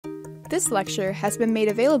This lecture has been made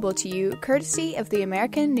available to you courtesy of the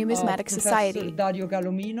American Numismatic Society. Dario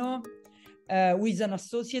Calomino, who is an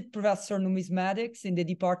associate professor of numismatics in the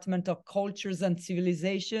Department of Cultures and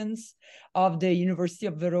Civilizations of the University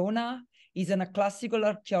of Verona. He's a classical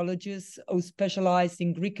archaeologist who specialized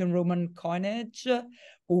in Greek and Roman coinage,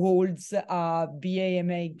 who holds a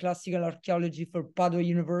BA/MA in classical archaeology for Padua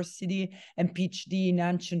University and PhD in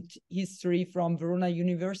ancient history from Verona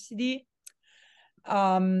University.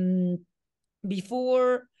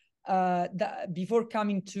 Before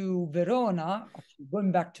coming to Verona,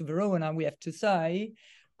 going back to Verona, we have to say,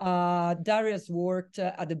 Dario has worked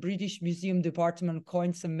at the British Museum Department of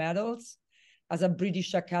Coins and Medals as a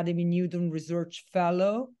British Academy Newton Research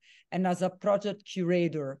Fellow and as a project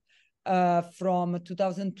curator from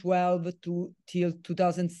 2012 till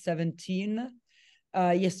 2017.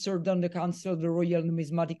 He has served on the Council of the Royal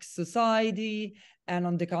Numismatic Society and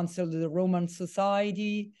on the Council of the Roman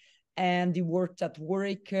Society. And he worked at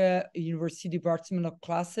Warwick University Department of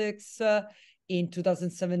Classics in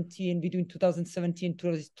 2017, between 2017 and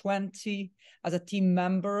 2020, as a team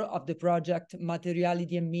member of the project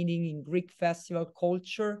Materiality and Meaning in Greek Festival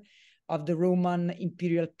Culture of the Roman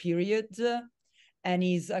Imperial Period. And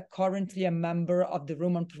he's currently a member of the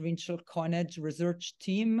Roman Provincial Coinage Research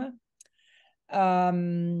Team.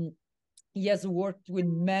 He has worked with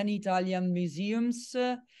many Italian museums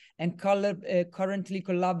and currently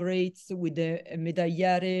collaborates with the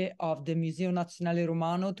medagliere of the Museo Nazionale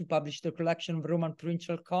Romano to publish the collection of Roman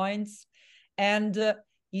provincial coins. And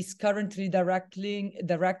he's currently directing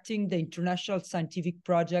the international scientific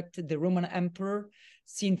project, The Roman Emperor,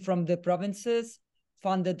 Seen from the Provinces,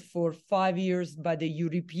 funded for 5 years by the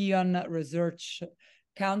European Research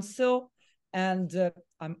Council. And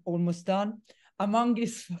I'm almost done. Among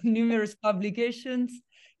his numerous publications,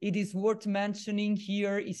 it is worth mentioning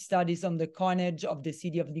here his studies on the coinage of the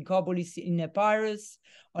city of Nicopolis in Epirus,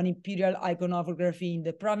 on imperial iconography in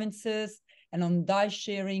the provinces, and on die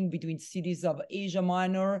sharing between cities of Asia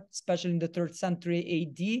Minor, especially in the 3rd century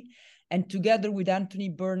AD. And together with Anthony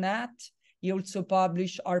Burnett, he also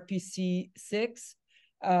published RPC 6,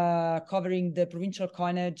 covering the provincial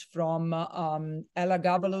coinage from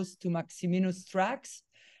Elagabalus to Maximinus Trax,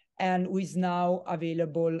 and who is now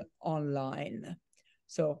available online.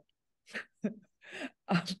 So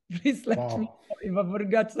please let me know if I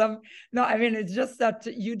forgot some. No, I mean, it's just that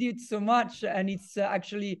you did so much, and it's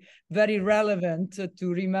actually very relevant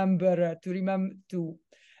to remember, to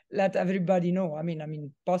let everybody know. I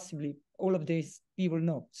mean, possibly all of these people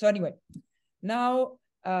know. So anyway, now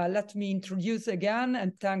let me introduce again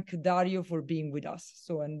and thank Dario for being with us.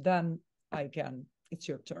 So, and then it's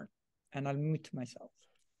your turn, and I'll mute myself.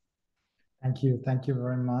 Thank you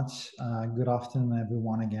very much. Good afternoon,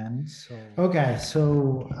 everyone, again.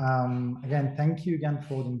 Again, thank you again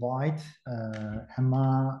for the invite.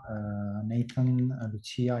 Emma, Nathan,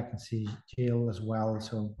 Lucia, I can see Jill as well.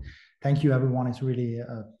 So thank you, everyone. It's really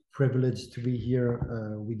a privilege to be here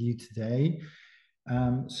with you today.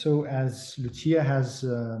 So as Lucia has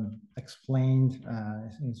explained,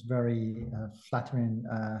 it's very flattering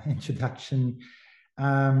introduction.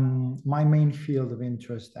 My main field of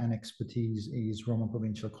interest and expertise is Roman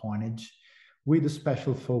provincial coinage, with a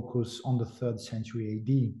special focus on the 3rd century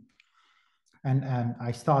AD. And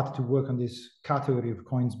I started to work on this category of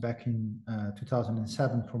coins back in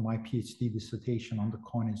 2007 for my PhD dissertation on the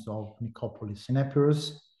coinage of Nicopolis in Epirus.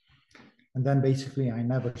 And then basically I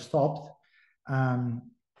never stopped. And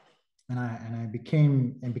I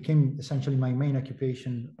became essentially my main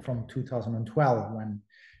occupation from 2012, when,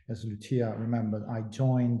 as Lucia remembered, I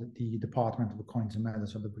joined the Department of Coins and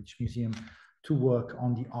Medals of the British Museum to work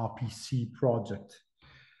on the RPC project.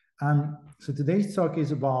 So today's talk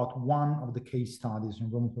is about one of the case studies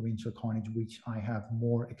in Roman provincial coinage, which I have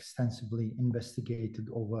more extensively investigated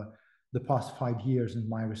over the past 5 years in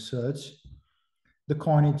my research, the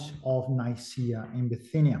coinage of Nicaea in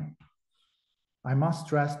Bithynia. I must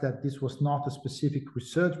stress that this was not a specific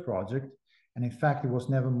research project, and in fact, it was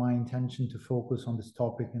never my intention to focus on this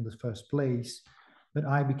topic in the first place, but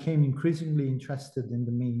I became increasingly interested in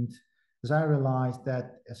the means as I realized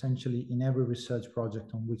that essentially in every research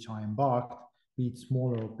project on which I embarked, be it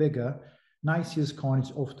smaller or bigger, Nicaea's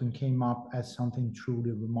coinage often came up as something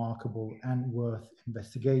truly remarkable and worth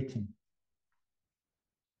investigating.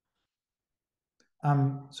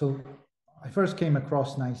 So I first came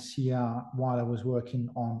across Nicaea while I was working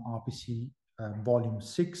on RPC volume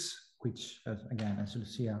 6, which, again, as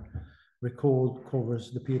Lucia recalled,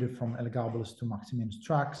 covers the period from Elagabalus to Maximinus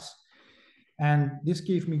Trax. And this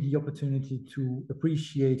gave me the opportunity to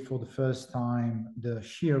appreciate for the first time the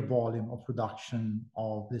sheer volume of production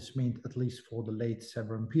of this mint, at least for the late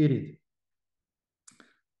Severan period.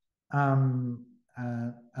 And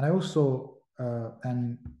I also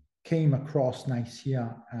then came across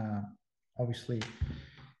Nicaea, obviously,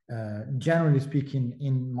 generally speaking,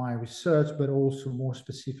 in my research, but also more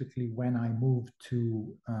specifically when I moved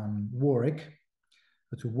to Warwick,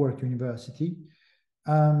 to Warwick University.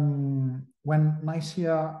 When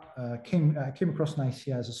Nicaea came across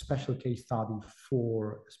Nicaea as a special case study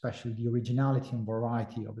for especially the originality and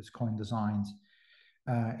variety of its coin designs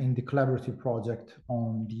in the collaborative project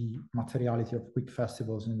on the materiality of Greek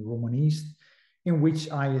festivals in the Roman East, in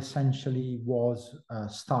which I essentially was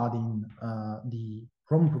studying the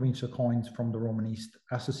Roman provincial coins from the Roman East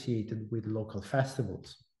associated with local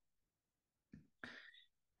festivals.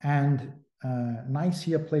 And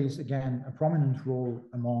Nicaea plays, again, a prominent role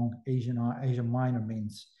among Asian Minor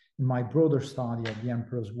mints in my broader study of the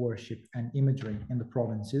emperor's worship and imagery in the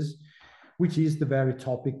provinces, which is the very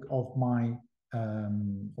topic of my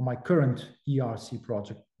current ERC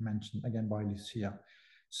project mentioned again by Lucia.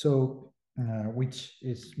 So, which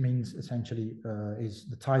means essentially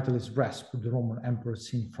the title is Resp, the Roman Emperor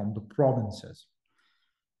seen from the provinces.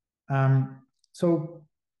 So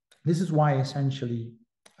this is why essentially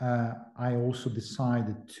I also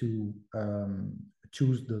decided to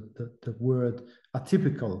choose the word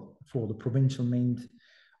atypical for the provincial mint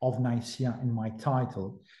of Nicaea in my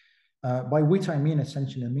title, by which I mean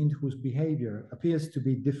essentially a mint whose behavior appears to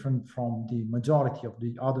be different from the majority of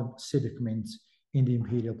the other civic mints in the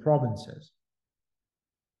imperial provinces.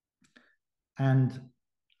 And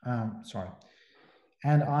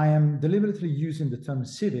and I am deliberately using the term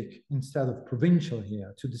civic instead of provincial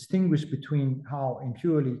here to distinguish between how, in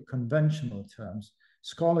purely conventional terms,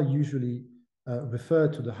 scholars usually refer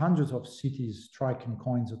to the hundreds of cities striking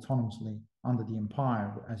coins autonomously under the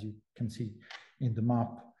empire, as you can see in the map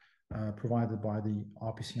provided by the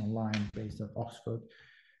RPC Online based at Oxford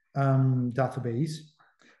database,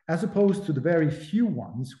 as opposed to the very few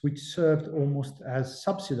ones which served almost as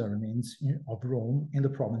subsidiary mints of Rome in the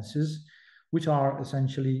provinces, which are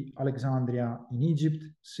essentially Alexandria in Egypt,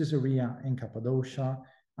 Caesarea in Cappadocia,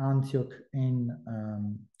 Antioch in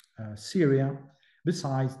Syria,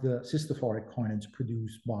 besides the cystophoric coinage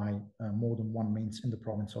produced by more than one mints in the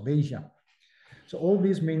province of Asia. So all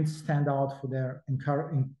these mints stand out for their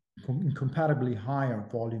incomparably higher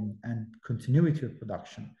volume and continuity of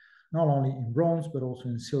production, not only in bronze, but also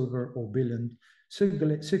in silver or bullion,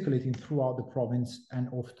 circulating throughout the province and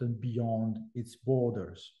often beyond its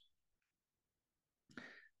borders.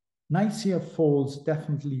 Nicaea falls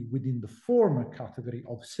definitely within the former category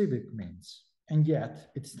of civic mints, and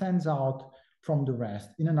yet it stands out from the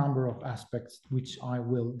rest in a number of aspects which I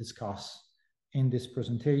will discuss in this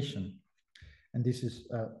presentation. And this is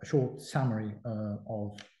a short summary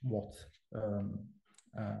of what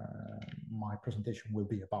my presentation will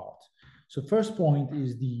be about. So first point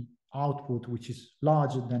is the output, which is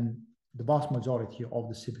larger than the vast majority of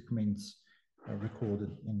the civic mints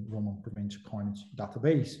recorded in Roman provincial coinage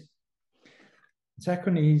database.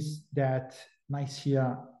 Second is that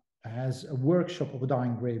Nicaea has a workshop of die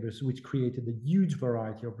engravers which created a huge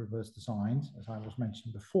variety of reverse designs, as I was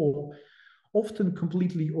mentioning before, often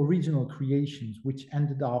completely original creations which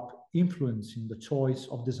ended up influencing the choice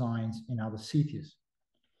of designs in other cities.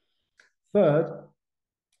 Third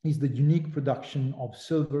is the unique production of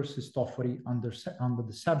silver cystophory under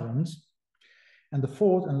the Severans. And the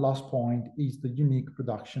fourth and last point is the unique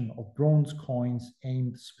production of bronze coins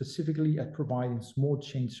aimed specifically at providing small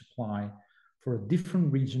change supply for a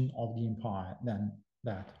different region of the empire than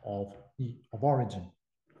that of origin.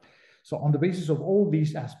 So on the basis of all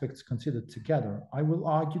these aspects considered together, I will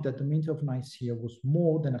argue that the mint of Nicaea was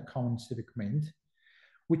more than a common civic mint,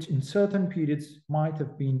 which in certain periods might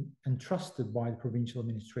have been entrusted by the provincial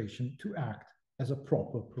administration to act as a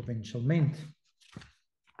proper provincial mint.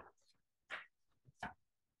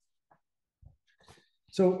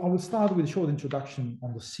 So I will start with a short introduction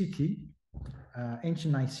on the city.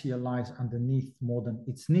 Ancient Nicaea lies underneath modern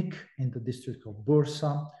Iznik in the district of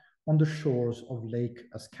Bursa on the shores of Lake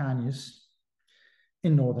Ascanius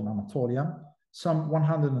in northern Anatolia, some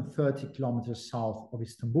 130 kilometers south of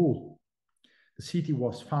Istanbul. The city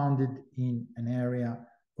was founded in an area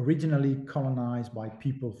originally colonized by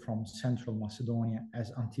people from central Macedonia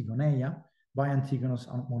as Antigoneia by Antigonus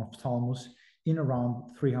Monophthalmus in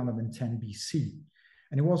around 310 BC.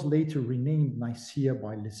 And it was later renamed Nicaea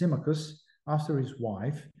by Lysimachus after his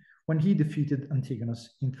wife when he defeated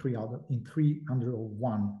Antigonus in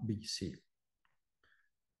 301 BC.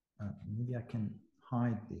 Maybe I can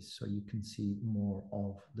hide this so you can see more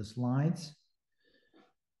of the slides.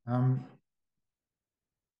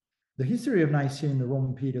 The history of Nicaea in the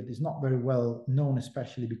Roman period is not very well known,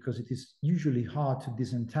 especially because it is usually hard to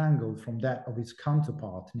disentangle from that of its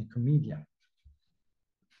counterpart, Nicomedia.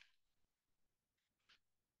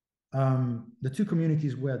 The two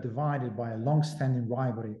communities were divided by a long-standing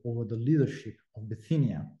rivalry over the leadership of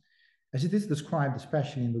Bithynia, as it is described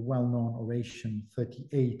especially in the well-known oration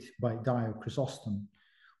 38 by Dio Chrysostom,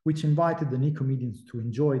 which invited the Nicomedians to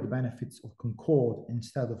enjoy the benefits of concord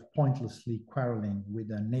instead of pointlessly quarreling with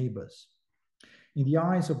their neighbors. In the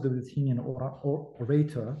eyes of the Bithynian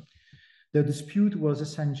orator, the dispute was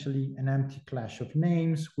essentially an empty clash of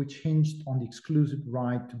names, which hinged on the exclusive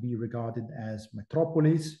right to be regarded as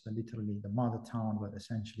metropolis, literally the mother town, but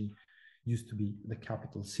essentially used to be the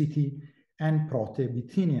capital city, and Prote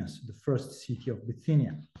Bithynias, the first city of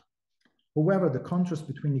Bithynia. However, the contrast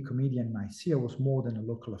between Nicomedia and Nicaea was more than a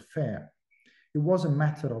local affair. It was a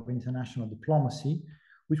matter of international diplomacy,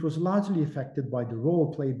 which was largely affected by the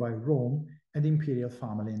role played by Rome and the imperial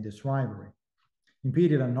family in this rivalry.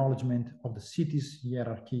 Imperial acknowledgement of the city's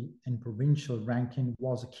hierarchy and provincial ranking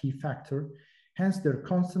was a key factor, hence their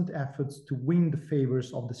constant efforts to win the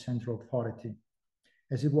favors of the central authority.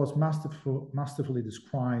 As it was masterfully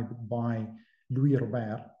described by Louis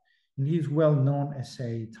Robert in his well-known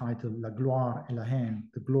essay titled La gloire et la haine,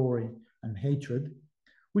 the glory and hatred,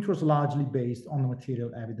 which was largely based on the material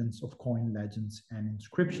evidence of coin legends and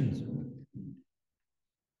inscriptions.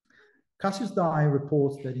 Cassius Dio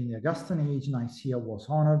reports that in the Augustan age, Nicaea was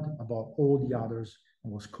honored above all the others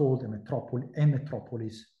and was called a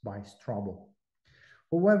metropolis by Strabo.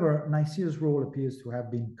 However, Nicaea's role appears to have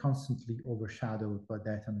been constantly overshadowed by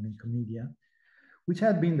that of Nicomedia, which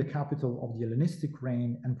had been the capital of the Hellenistic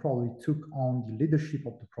reign and probably took on the leadership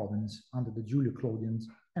of the province under the Julio-Claudians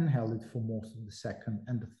and held it for most of the 2nd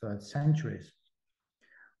and the 3rd centuries.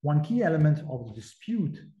 One key element of the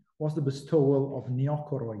dispute was the bestowal of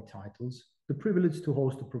neokoroi titles, the privilege to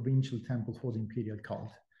host a provincial temple for the imperial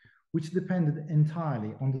cult, which depended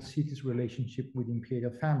entirely on the city's relationship with the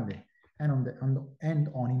imperial family and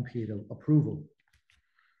on imperial approval.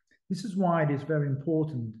 This is why it is very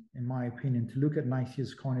important, in my opinion, to look at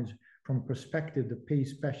Nicaea's coinage from a perspective that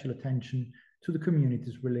pays special attention to the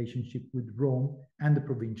community's relationship with Rome and the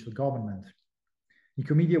provincial government.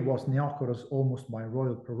 Nicomedia was neokoros almost by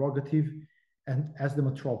royal prerogative and as the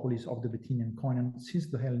metropolis of the Bithynian coinage since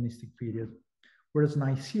the Hellenistic period, whereas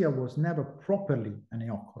Nicaea was never properly a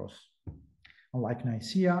neokoros. Unlike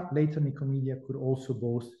Nicaea, later Nicomedia could also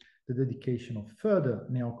boast the dedication of further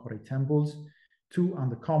neokoroi temples, 2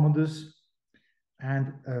 under Commodus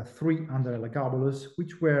and 3 under Elagabalus,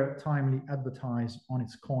 which were timely advertised on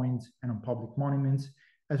its coins and on public monuments,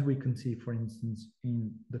 as we can see, for instance,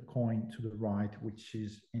 in the coin to the right, which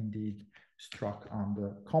is indeed struck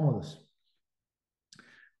under Commodus.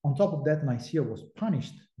 On top of that, Nicaea was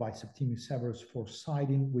punished by Septimius Severus for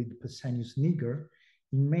siding with Pescennius Niger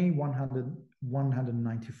in May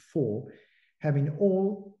 194, having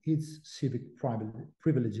all its civic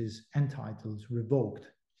privileges and titles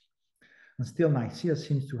revoked. And still, Nicaea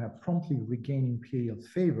seems to have promptly regained imperial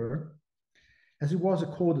favor, as it was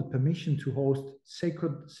accorded permission to host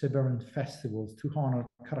sacred Severan festivals to honor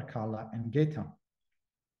Caracalla and Geta.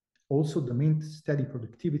 Also, the mint steady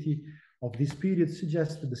productivity of this period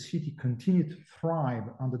suggests that the city continued to thrive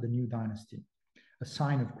under the new dynasty, a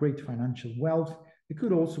sign of great financial wealth. It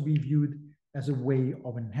could also be viewed as a way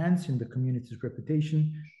of enhancing the community's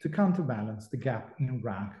reputation to counterbalance the gap in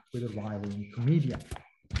rank with the rival Nicomedia.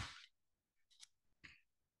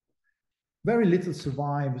 Very little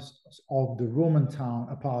survives of the Roman town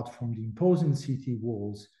apart from the imposing city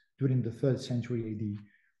walls during the 3rd century AD,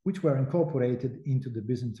 which were incorporated into the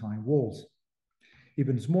Byzantine walls.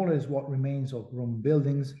 Even smaller is what remains of Roman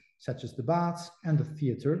buildings, such as the baths and the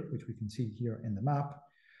theater, which we can see here in the map,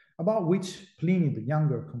 about which Pliny the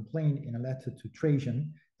Younger complained in a letter to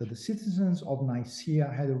Trajan that the citizens of Nicaea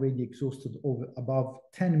had already exhausted above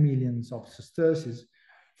 10 million of sesterces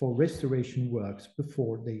for restoration works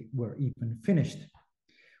before they were even finished,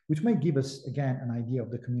 which may give us again an idea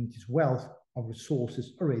of the community's wealth of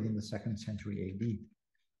resources already in the 2nd century AD.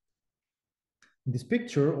 In this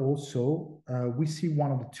picture also, we see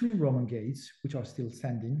one of the 2 Roman gates, which are still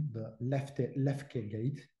standing, the Lefke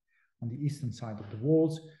gate on the eastern side of the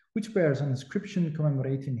walls, which bears an inscription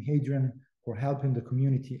commemorating Hadrian for helping the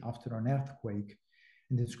community after an earthquake.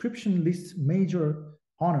 And the inscription lists major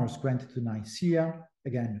honors granted to Nicaea,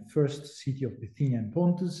 again, first city of Bithynia and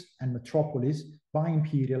Pontus, and metropolis by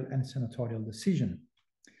imperial and senatorial decision.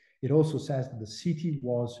 It also says that the city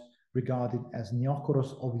was regarded as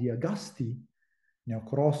neokoros of the Augusti,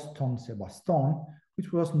 neokoros ton Sebaston,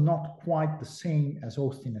 which was not quite the same as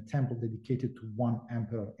hosting a temple dedicated to one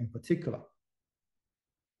emperor in particular.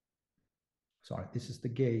 Sorry, this is the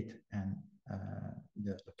gate and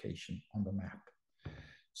the location on the map.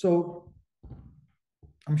 So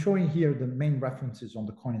I'm showing here the main references on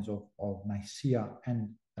the coinage of Nicaea and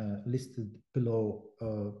listed below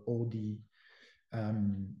all the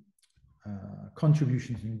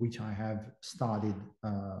contributions in which I have studied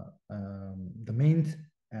the mint,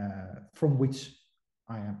 from which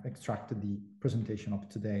I have extracted the presentation of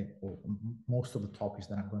today, or most of the topics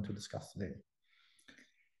that I'm going to discuss today.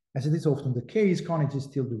 As it is often the case, coinage is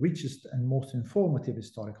still the richest and most informative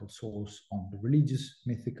historical source on the religious,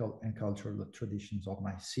 mythical, and cultural traditions of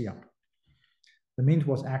Nicaea. The mint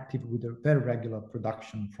was active with a very regular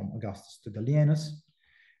production from Augustus to Gallienus,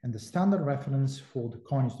 and the standard reference for the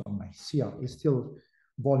coinage of Nicaea is still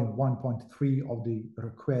volume 1.3 of the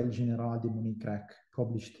Recueil Général des Monnaies Grecques,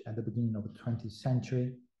 published at the beginning of the 20th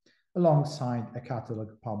century, alongside a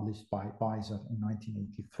catalogue published by Weiser in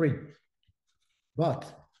 1983. But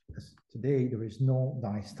as today, there is no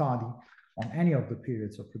die study on any of the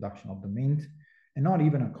periods of production of the mint, and not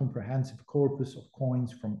even a comprehensive corpus of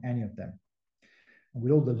coins from any of them. And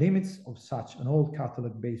with all the limits of such an old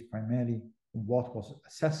catalogue based primarily on what was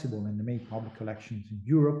accessible in the main public collections in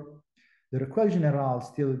Europe, the Recueil Général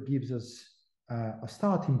still gives us a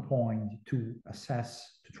starting point to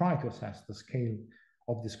try to assess the scale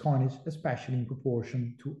of this coinage, especially in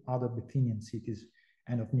proportion to other Bithynian cities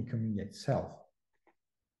and of Nicomedia itself.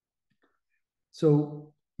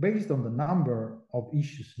 So, based on the number of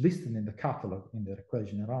issues listed in the catalogue in the Recueil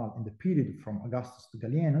Général in the period from Augustus to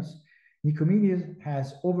Gallienus, Nicomedia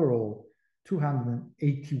has overall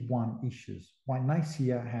 281 issues, while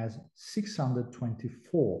Nicaea has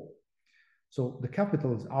 624. So the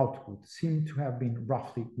capital's output seemed to have been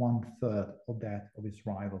roughly 1/3 of that of its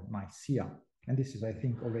rival Nicaea. And this is, I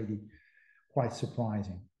think, already quite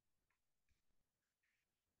surprising.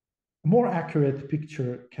 A more accurate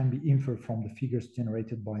picture can be inferred from the figures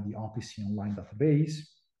generated by the RPC online database.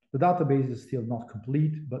 The database is still not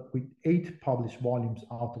complete, but with 8 published volumes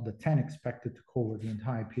out of the 10 expected to cover the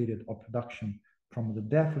entire period of production from the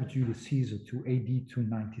death of Julius Caesar to AD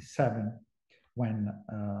 297, when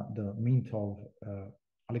the mint of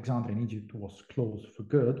Alexandria in Egypt was closed for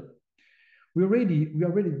good, we are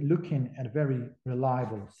already looking at very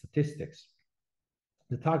reliable statistics.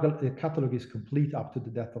 The catalog is complete up to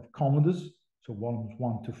the death of Commodus, so volumes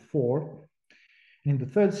 1 to 4. And in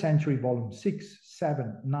the 3rd century, volume 6,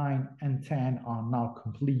 7, 9, and 10 are now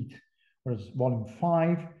complete, whereas volume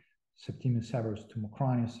 5, Septimius Severus to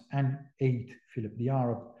Macranius, and 8, Philip the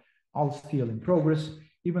Arab, are still in progress,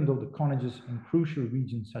 even though the coinages in crucial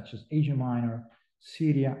regions such as Asia Minor,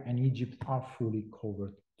 Syria, and Egypt are fully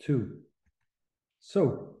covered too.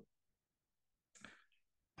 So,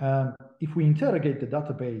 if we interrogate the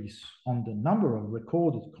database on the number of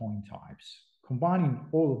recorded coin types, combining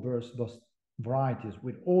all reverse varieties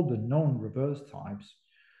with all the known reverse types,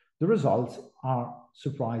 the results are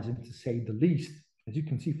surprising to say the least. As you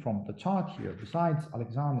can see from the chart here, besides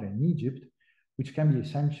Alexandria and Egypt, which can be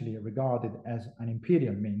essentially regarded as an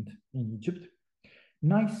imperial mint in Egypt,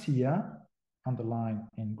 Nicaea, underlined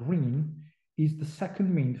in green, is the second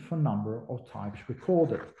mint for number of types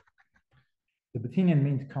recorded. The Bithynian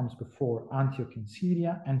mint comes before Antioch in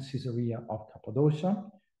Syria and Caesarea of Cappadocia,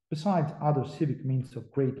 besides other civic mints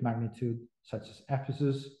of great magnitude, such as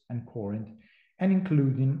Ephesus and Corinth, and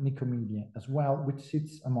including Nicomedia as well, which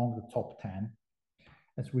sits among the top 10,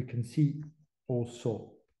 as we can see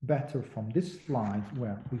also better from this slide,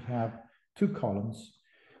 where we have 2 columns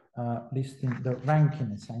listing the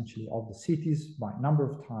ranking essentially of the cities by number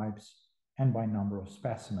of types and by number of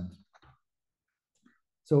specimens.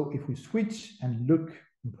 So if we switch and look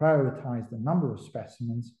and prioritize the number of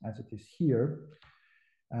specimens as it is here,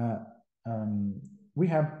 we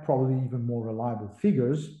have probably even more reliable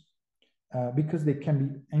figures because they can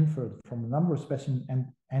be inferred from the number of specimens and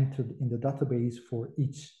entered in the database for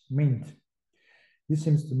each mint. This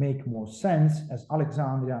seems to make more sense as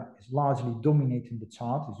Alexandria is largely dominating the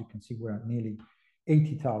chart. As you can see, we're at nearly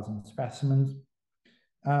 80,000 specimens.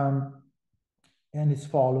 And it's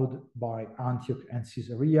followed by Antioch and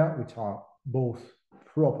Caesarea, which are both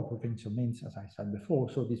proper provincial mints, as I said before,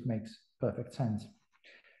 so this makes perfect sense.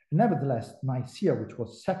 Nevertheless, Nicaea, which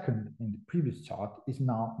was second in the previous chart, is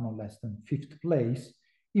now no less than 5th place,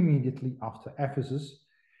 immediately after Ephesus.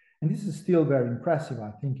 And this is still very impressive,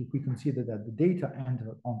 I think, if we consider that the data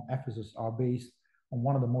entered on Ephesus are based on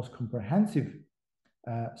one of the most comprehensive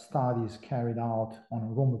studies carried out on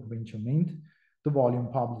a Roman provincial mint, the volume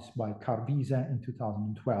published by Carvisa in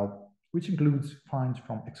 2012, which includes finds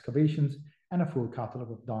from excavations and a full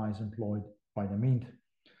catalog of dies employed by the mint.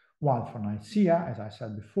 While for Nicaea, as I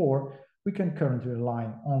said before, we can currently rely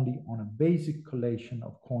only on a basic collation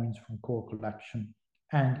of coins from core collection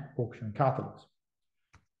and auction catalogs.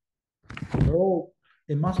 Overall,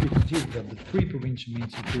 it must be considered that the three provincial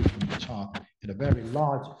mints included in the chart had a very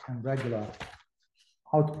large and regular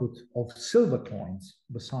output of silver coins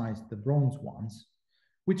besides the bronze ones,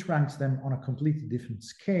 which ranks them on a completely different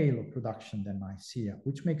scale of production than Nicaea,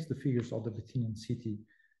 which makes the figures of the Bithynian city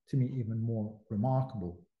to me even more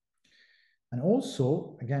remarkable. And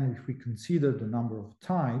also, again, if we consider the number of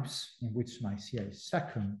types in which Nicaea is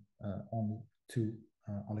second only to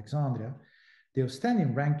Alexandria, the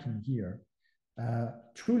outstanding ranking here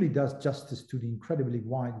truly does justice to the incredibly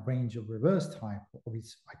wide range of reverse type of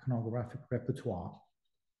its iconographic repertoire,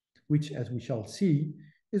 which, as we shall see,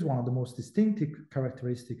 is one of the most distinctive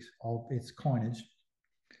characteristics of its coinage.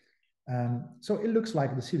 So it looks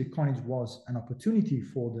like the civic coinage was an opportunity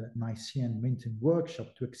for the Nicaean minting workshop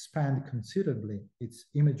to expand considerably its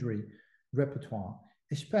imagery repertoire,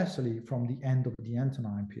 especially from the end of the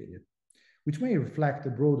Antonine period, which may reflect a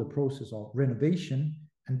broader process of renovation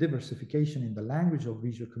and diversification in the language of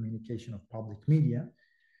visual communication of public media.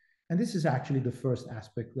 And this is actually the first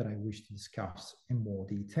aspect that I wish to discuss in more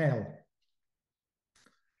detail.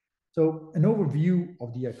 So an overview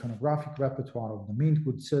of the iconographic repertoire of the mint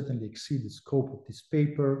would certainly exceed the scope of this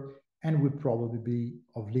paper and would probably be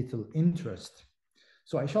of little interest.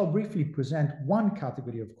 So I shall briefly present one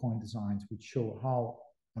category of coin designs which show how,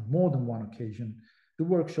 on more than one occasion, the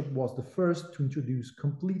workshop was the first to introduce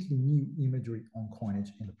completely new imagery on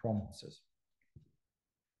coinage in the provinces.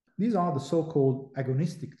 These are the so-called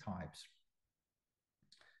agonistic types,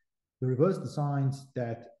 the reverse designs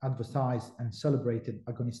that advertised and celebrated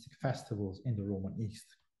agonistic festivals in the Roman East.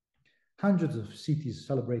 Hundreds of cities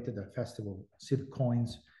celebrated their festival civic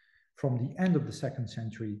coins from the end of the 2nd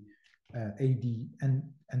century AD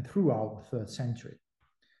and throughout the 3rd century.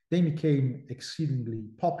 They became exceedingly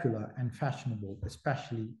popular and fashionable,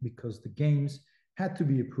 especially because the games had to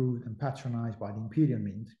be approved and patronized by the imperial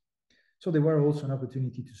mint. So they were also an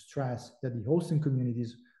opportunity to stress that the hosting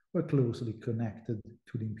communities were closely connected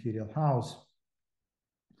to the imperial house.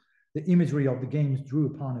 The imagery of the games drew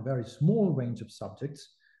upon a very small range of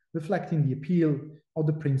subjects, reflecting the appeal of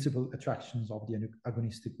the principal attractions of the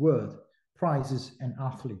agonistic world, prizes and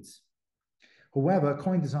athletes. However,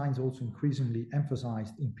 coin designs also increasingly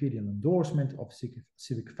emphasized imperial endorsement of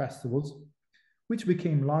civic festivals, which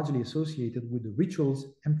became largely associated with the rituals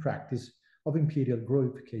and practice of imperial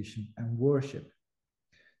glorification and worship.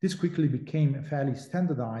 This quickly became a fairly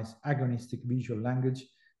standardized agonistic visual language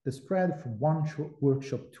that spread from one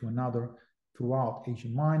workshop to another throughout Asia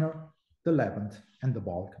Minor, the Levant, and the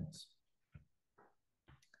Balkans.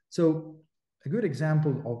 So a good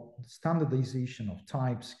example of standardization of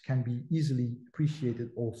types can be easily appreciated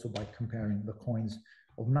also by comparing the coins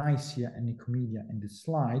of Nicaea and Nicomedia in this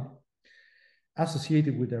slide,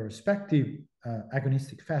 associated with their respective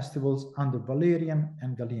agonistic festivals under Valerian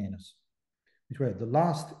and Gallienus, which were the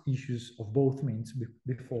last issues of both mints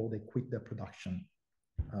before they quit their production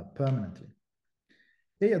permanently.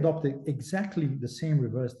 They adopted exactly the same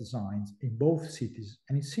reverse designs in both cities,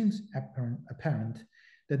 and it seems apparent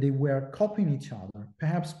that they were copying each other,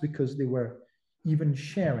 perhaps because they were even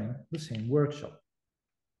sharing the same workshop.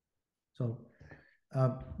 So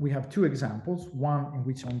we have two examples, one in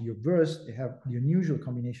which on the obverse, they have the unusual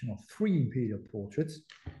combination of 3 imperial portraits,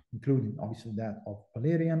 including obviously that of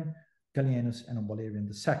Valerian, Gallienus, and of Valerian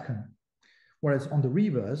II. Whereas on the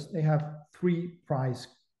reverse, they have 3 prize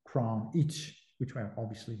crowns each, which were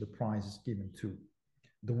obviously the prizes given to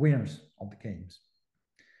the winners of the games.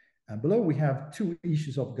 And below we have 2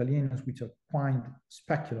 issues of Gallienus, which are quite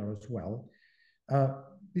specular as well.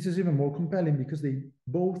 This is even more compelling because they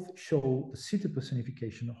both show the city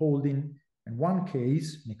personification holding, in one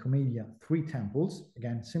case, Nicomedia, 3 temples,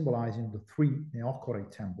 again symbolizing the 3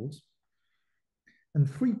 Neochorate temples, and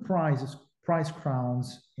 3 prize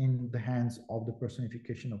crowns in the hands of the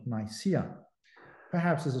personification of Nicaea,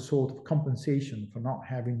 perhaps as a sort of compensation for not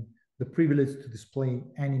having the privilege to display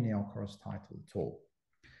any Neochorus title at all.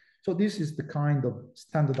 So this is the kind of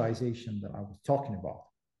standardization that I was talking about.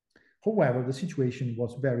 However, the situation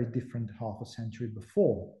was very different half a century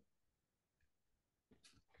before.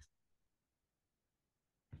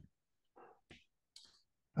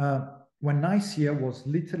 When Nicaea was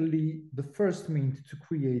literally the first mint to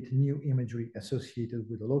create new imagery associated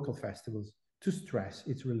with the local festivals to stress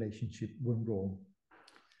its relationship with Rome.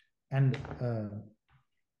 And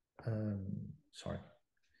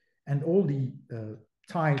and all the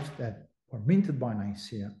types that were minted by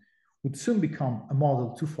Nicaea would soon become a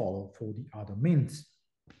model to follow for the other mints.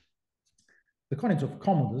 The coinage of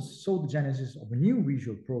Commodus saw the genesis of a new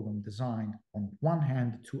visual program designed on one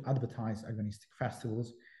hand to advertise agonistic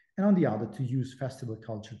festivals and on the other to use festival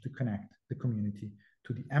culture to connect the community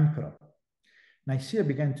to the emperor. Nicaea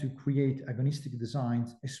began to create agonistic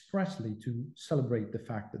designs expressly to celebrate the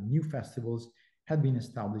fact that new festivals had been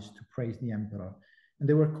established to praise the emperor, and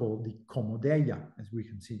they were called the Comodeia, as we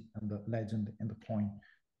can see in the legend in the coin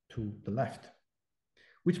to the left,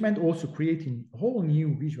 which meant also creating a whole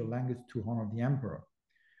new visual language to honor the emperor.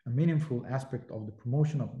 A meaningful aspect of the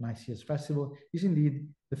promotion of Nicaea's festival is indeed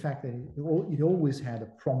the fact that it always had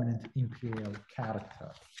a prominent imperial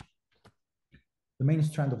character. The main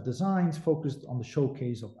strand of designs focused on the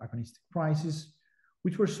showcase of agonistic prizes,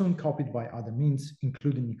 which were soon copied by other mints,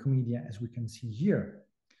 including Nicomedia, as we can see here.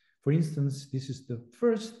 For instance, this is the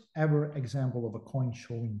first ever example of a coin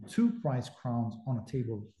showing 2 prize crowns on a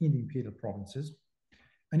table in the imperial provinces,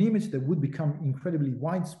 an image that would become incredibly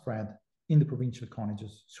widespread in the provincial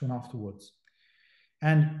coinages soon afterwards.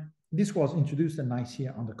 And this was introduced at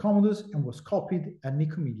Nicaea under Commodus and was copied at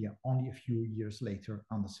Nicomedia only a few years later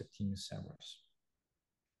under Septimius Severus.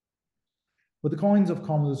 But the coins of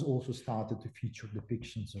Commodus also started to feature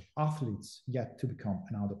depictions of athletes, yet to become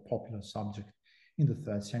another popular subject in the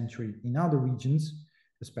 3rd century in other regions,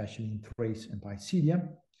 especially in Thrace and Pisidia,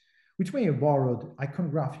 which may have borrowed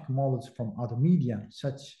iconographic models from other media,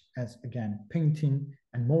 such as, again, painting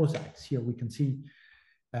and mosaics. Here we can see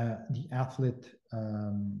the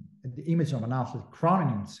image of an athlete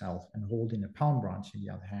crowning himself and holding a palm branch in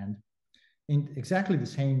the other hand, in exactly the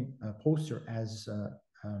same poster as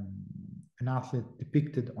an athlete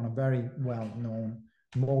depicted on a very well-known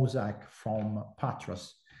mosaic from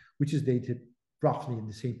Patras, which is dated roughly in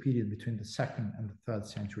the same period between the 2nd and the 3rd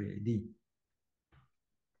century AD.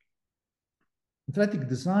 Athletic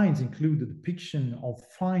designs include the depiction of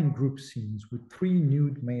fine group scenes with 3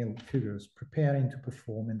 nude male figures preparing to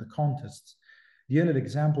perform in the contests. The earlier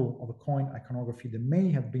example of a coin iconography that may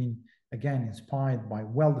have been, again, inspired by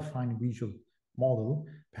well-defined visual model,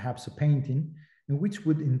 perhaps a painting, and which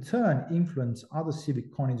would in turn influence other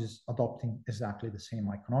civic coinages adopting exactly the same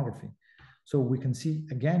iconography. So we can see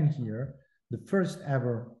again here the first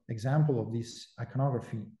ever example of this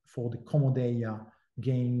iconography for the Comodeia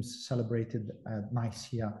games celebrated at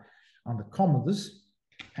Nicaea under Commodus,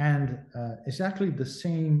 and exactly the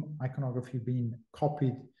same iconography being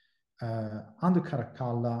copied under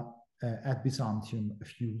Caracalla at Byzantium a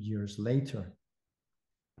few years later.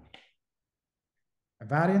 A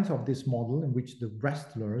variant of this model in which the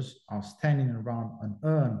wrestlers are standing around an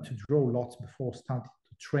urn to draw lots before starting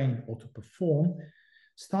to train or to perform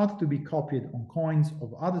started to be copied on coins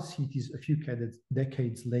of other cities a few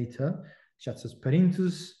decades later, such as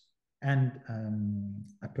Perinthus and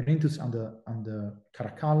Perinthus under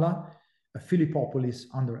Caracalla, Philippopolis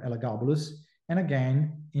under Elagabulus, and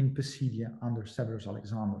again in Pisidia under Severus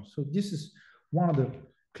Alexander. So this is one of the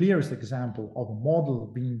clearest example of a model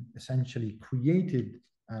being essentially created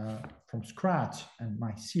from scratch at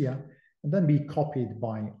Nicaea and then be copied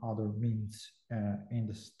by other means in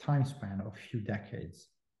this time span of a few decades.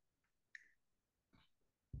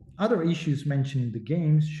 Other issues mentioned in the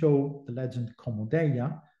games show the legend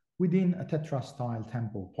Comodeia within a tetra-style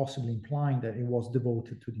temple, possibly implying that it was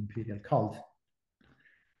devoted to the imperial cult.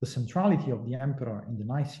 The centrality of the emperor in the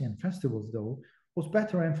Nicene festivals, though, was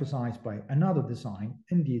better emphasized by another design,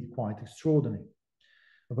 indeed quite extraordinary.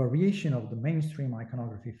 A variation of the mainstream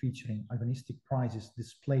iconography featuring agonistic prizes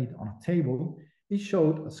displayed on a table, it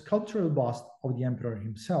showed a sculptural bust of the emperor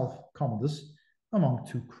himself, Commodus, among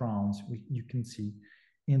 2 crowns, which you can see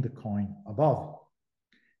in the coin above.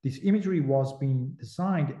 This imagery was being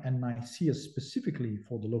designed at Nicaea specifically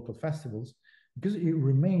for the local festivals because it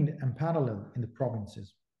remained unparalleled in the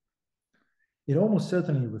provinces. It almost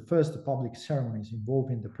certainly refers to public ceremonies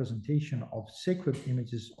involving the presentation of sacred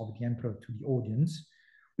images of the emperor to the audience,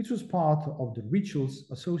 which was part of the rituals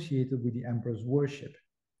associated with the emperor's worship.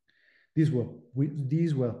 These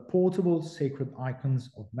were portable sacred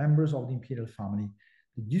icons of members of the imperial family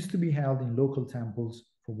that used to be held in local temples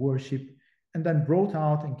for worship and then brought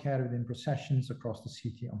out and carried in processions across the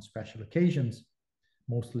city on special occasions,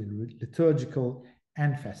 mostly liturgical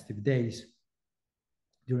and festive days.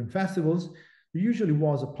 During festivals, there usually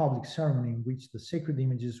was a public ceremony in which the sacred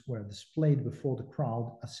images were displayed before the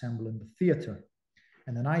crowd assembled in the theater,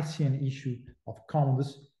 and the Nicene issue of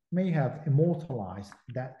Commodus may have immortalized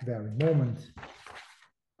that very moment.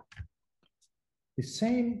 The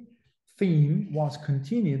same theme was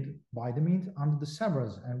continued by the mint under the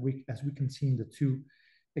Severus, and as we can see in the 2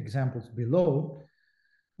 examples below,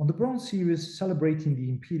 On the bronze series celebrating the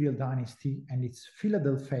imperial dynasty and its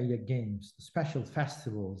Philadelphia Games, special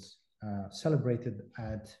festivals celebrated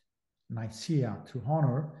at Nicaea to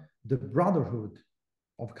honor the brotherhood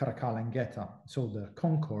of Caracalla and Geta, so the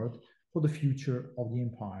concord for the future of the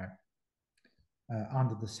empire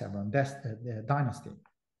under the Severan dynasty.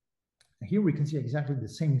 And here we can see exactly the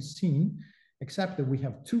same scene, except that we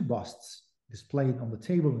have two busts displayed on the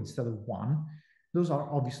table instead of one. Those are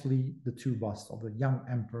obviously the two busts of the young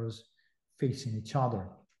emperors facing each other.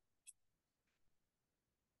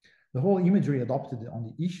 The whole imagery adopted on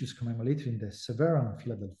the issues commemorating the Severan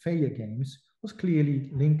Philadelphia Games was clearly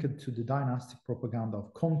linked to the dynastic propaganda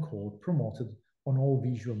of concord promoted on all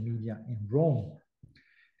visual media in Rome.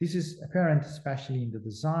 This is apparent especially in the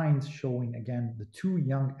designs showing again the two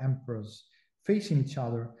young emperors facing each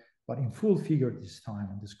other, but in full figure this time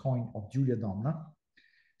on this coin of Julia Donna,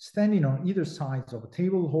 standing on either sides of a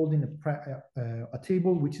table holding a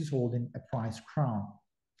table which is holding a prize crown.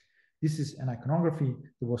 This is an iconography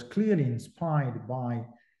that was clearly inspired by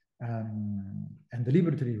and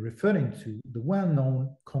deliberately referring to the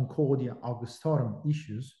well-known Concordia Augustorum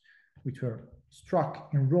issues, which were struck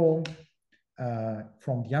in Rome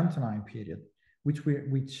from the Antonine period,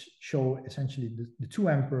 which show essentially the two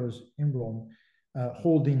emperors in Rome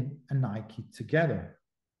holding a Nike together.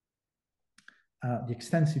 The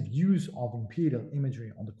extensive use of imperial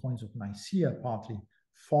imagery on the coins of Nicaea, partly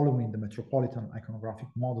following the metropolitan iconographic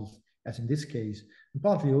models, as in this case, and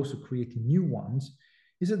partly also creating new ones,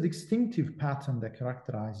 is a distinctive pattern that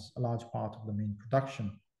characterizes a large part of the main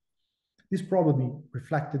production. This probably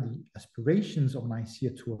reflected the aspirations of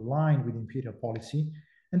Nicaea to align with imperial policy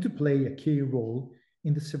and to play a key role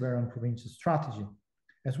in the Severan provincial strategy,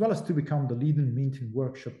 as well as to become the leading minting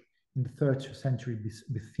workshop in the 3rd century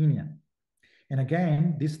Bithynia. And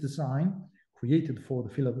again, this design, created for the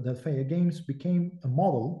Philadelphia Games, became a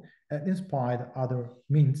model that inspired other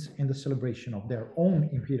mints in the celebration of their own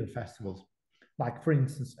imperial festivals, like, for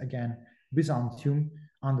instance, again, Byzantium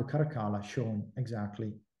under Caracalla, showing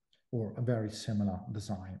exactly or a very similar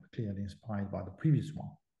design, clearly inspired by the previous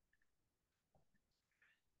one.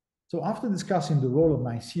 So after discussing the role of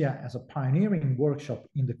Nicaea as a pioneering workshop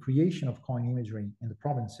in the creation of coin imagery in the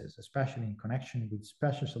provinces, especially in connection with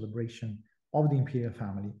special celebration of the imperial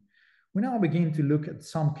family, we now begin to look at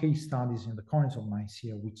some case studies in the coins of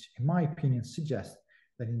Nicaea, which in my opinion suggest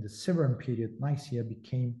that in the Severan period, Nicaea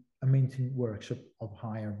became a minting workshop of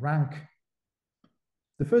higher rank.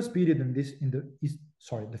 The first period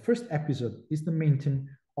the first episode is the minting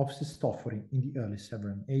of Cistophori in the early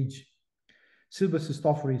Severan age. Silver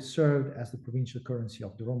Cistophori served as the provincial currency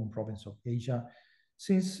of the Roman province of Asia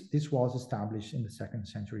since this was established in the 2nd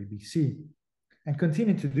century BC, and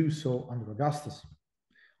continued to do so under Augustus.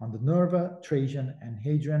 Under Nerva, Trajan, and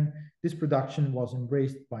Hadrian, this production was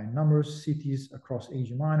embraced by numerous cities across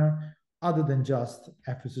Asia Minor, other than just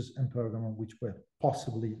Ephesus and Pergamon, which were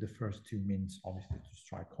possibly the first two mints, obviously, to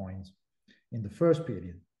strike coins in the first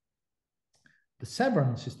period. The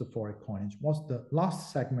Severan Cistophoric coinage was the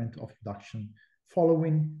last segment of production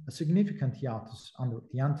following a significant hiatus under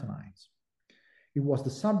the Antonines. It was the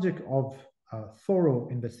subject of a thorough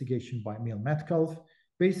investigation by Emil Metcalfe,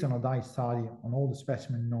 based on a die study on all the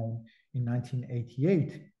specimens known in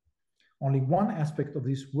 1988. Only one aspect of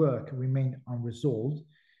this work remained unresolved: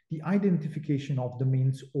 the identification of the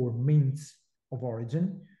mints or mints of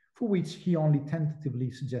origin, for which he only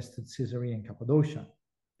tentatively suggested Caesarea and Cappadocia,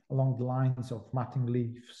 along the lines of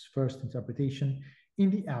Mattingly's first interpretation,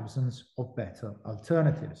 in the absence of better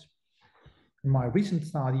alternatives. In my recent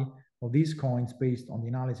study of these coins, based on the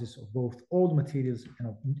analysis of both old materials and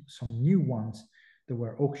of some new ones that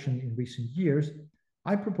were auctioned in recent years,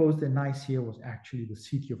 I proposed that Nicaea was actually the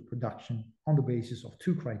city of production on the basis of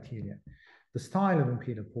two criteria: the style of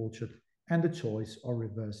imperial portrait and the choice of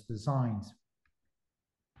reverse designs.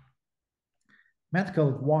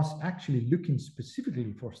 Metcalfe was actually looking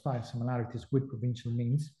specifically for style similarities with provincial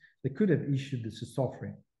mints that could have issued the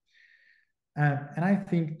Cistophori. And I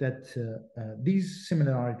think that these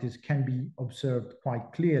similarities can be observed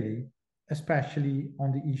quite clearly, especially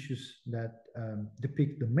on the issues that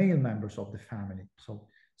depict the male members of the family, so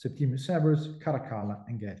Septimius Severus, Caracalla,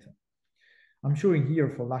 and Geta. I'm showing here,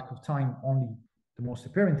 for lack of time, only the most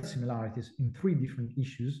apparent similarities in three different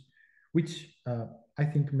issues, which I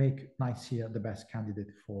think make Nicaea the best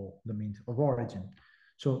candidate for the mint of origin.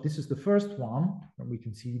 So this is the first one, and we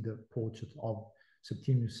can see the portrait of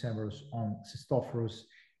Septimius Severus on Cistophorus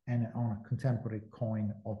and on a contemporary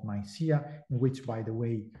coin of Nicaea, in which, by the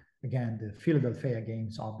way, again, the Philadelphia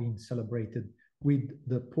Games are being celebrated with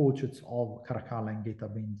the portraits of Caracalla and Geta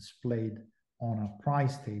being displayed on a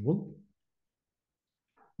prize table.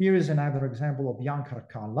 Here is another example of young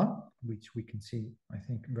Caracalla, which we can see, I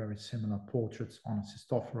think, very similar portraits on a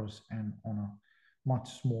Christophorus and on a much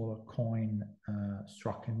smaller coin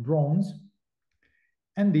struck in bronze.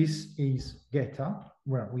 And this is Geta,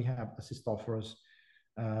 where we have a Christophorus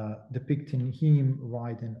depicting him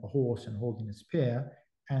riding a horse and holding a spear,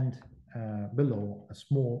 and below a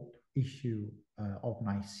small issue of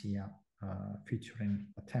Nicaea featuring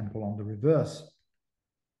a temple on the reverse.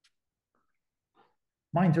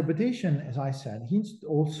 My interpretation, as I said, hinged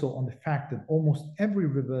also on the fact that almost every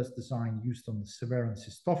reverse design used on the Severan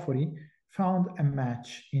Christophori found a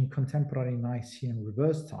match in contemporary Nicaean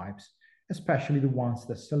reverse types, especially the ones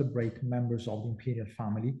that celebrate members of the imperial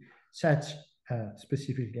family, such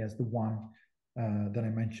specifically as the one that I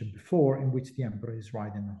mentioned before, in which the emperor is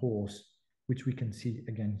riding a horse, which we can see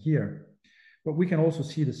again here. But we can also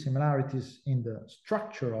see the similarities in the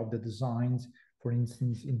structure of the designs, for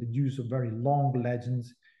instance, in the use of very long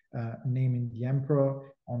legends naming the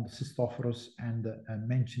emperor on the Christophorus and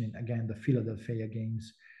mentioning again the Philadelphia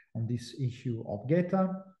games on this issue of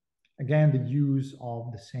Geta. Again, the use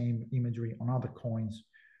of the same imagery on other coins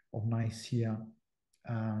of Nicaea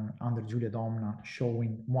under Julia Domna,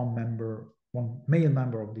 showing one male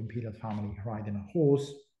member of the imperial family riding a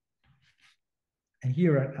horse. And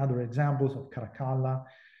here are other examples of Caracalla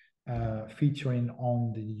featuring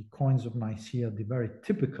on the coins of Nicaea the very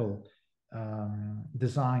typical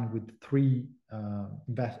design with three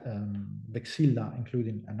vexilla,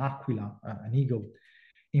 including an aquila, an eagle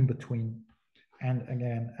in between. And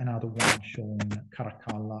again, another one showing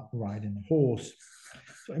Caracalla riding a horse.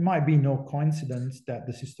 So it might be no coincidence that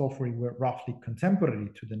the Christophori were roughly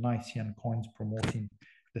contemporary to the Nicaean coins promoting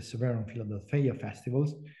the Severan Philadelphia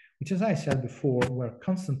festivals, which, as I said before, were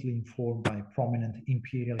constantly informed by a prominent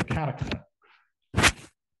imperial character.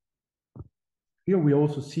 Here we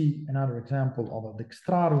also see another example of a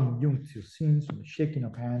dextrarum iunctio scene, so the shaking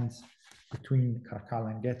of hands between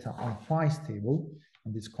Caracalla and Geta on a feast table,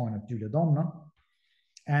 on this coin of Julia Domna,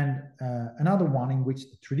 and another one in which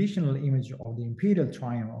the traditional image of the imperial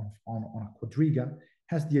triumph on a quadriga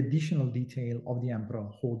has the additional detail of the emperor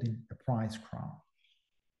holding a prize crown.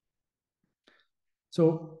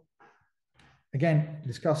 So, again,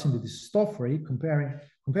 discussing the Christophori,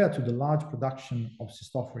 compared to the large production of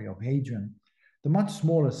Christophori of Hadrian, the much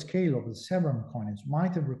smaller scale of the Severan coinage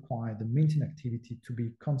might have required the minting activity to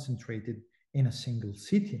be concentrated in a single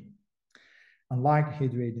city. Unlike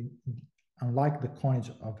the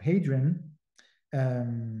coinage of Hadrian,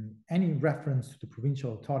 any reference to the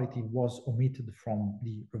provincial authority was omitted from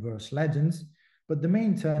the reverse legends, but the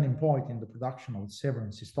main turning point in the production of the Severan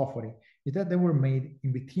Christophori is that they were made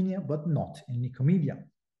in Bithynia, but not in Nicomedia,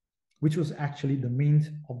 which was actually the mint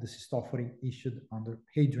of the Christophori issued under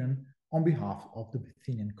Hadrian on behalf of the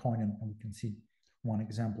Bithynian coinage, and we can see one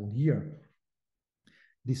example here.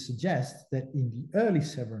 This suggests that in the early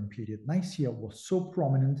Severan period, Nicaea was so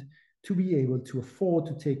prominent to be able to afford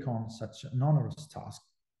to take on such an onerous task,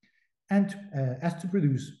 and as to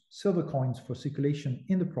produce silver coins for circulation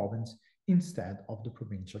in the province instead of the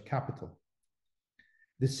provincial capital.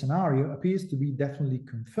 This scenario appears to be definitely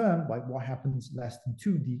confirmed by what happens less than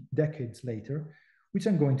 2 decades later, which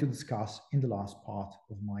I'm going to discuss in the last part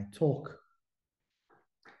of my talk.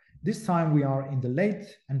 This time we are in the late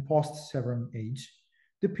and post-Severan age,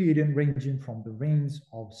 the period ranging from the reigns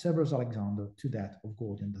of Severus Alexander to that of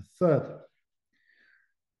Gordian III.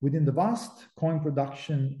 Within the vast coin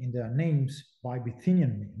production in their names by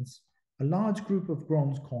Bithynian mints, a large group of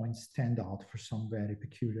bronze coins stand out for some very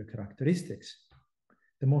peculiar characteristics.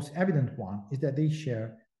 The most evident one is that they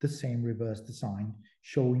share the same reverse design,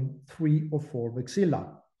 showing 3 or 4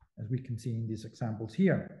 vexilla, as we can see in these examples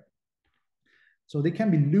here. So they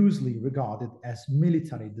can be loosely regarded as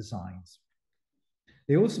military designs.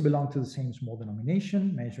 They also belong to the same small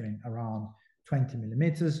denomination, measuring around 20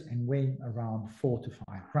 millimeters and weighing around 4 to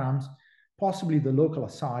 5 grams, possibly the local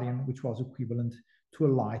Asarian, which was equivalent to a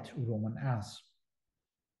light Roman as.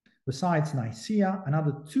 Besides Nicaea,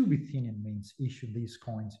 another 2 Bithynian mints issued these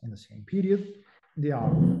coins in the same period. They are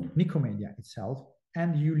Nicomedia itself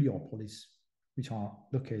and Heliopolis, which are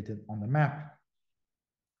located on the map.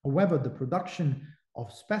 However, the production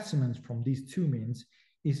of specimens from these 2 mints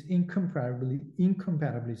is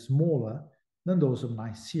incomparably smaller than those of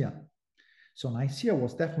Nicaea. So Nicaea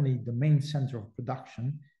was definitely the main center of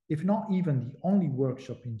production, if not even the only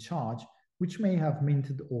workshop in charge, which may have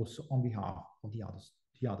minted also on behalf of the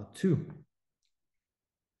other 2.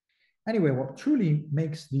 Anyway, what truly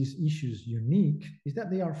makes these issues unique is that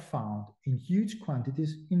they are found in huge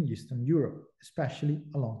quantities in Eastern Europe, especially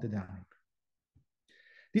along the Danube.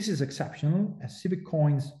 This is exceptional, as civic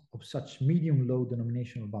coins of such medium-low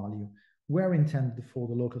denominational value were intended for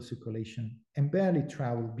the local circulation and barely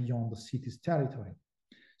traveled beyond the city's territory.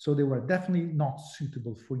 So they were definitely not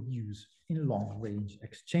suitable for use in long-range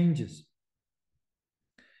exchanges.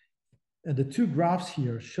 The two graphs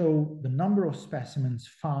here show the number of specimens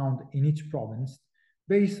found in each province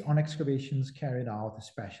based on excavations carried out,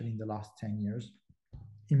 especially in the last 10 years,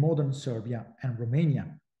 in modern Serbia and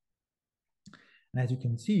Romania. And as you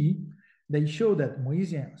can see, they show that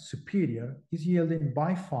Moesia Superior is yielding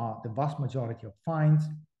by far the vast majority of finds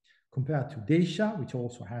compared to Dacia, which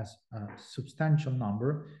also has a substantial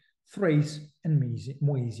number, Thrace and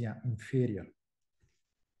Moesia Inferior.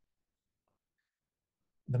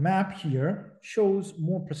 The map here shows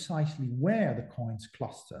more precisely where the coins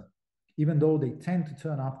cluster, even though they tend to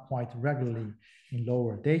turn up quite regularly in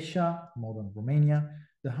Lower Dacia, modern Romania.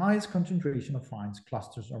 The highest concentration of finds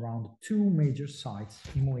clusters around two major sites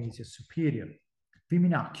in Moesia Superior,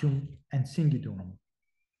 Viminacium and Singidunum,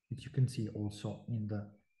 which you can see also in the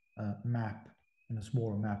map, in a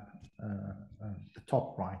smaller map, the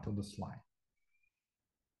top right of the slide.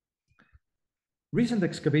 Recent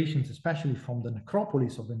excavations, especially from the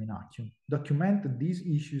necropolis of Viminacium, document that these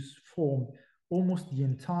issues formed almost the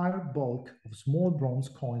entire bulk of small bronze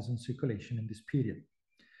coins in circulation in this period.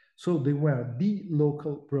 So they were the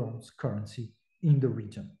local bronze currency in the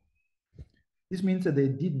region. This means that they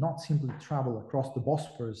did not simply travel across the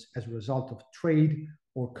Bosphorus as a result of trade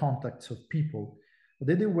or contacts of people, but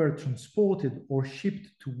that they were transported or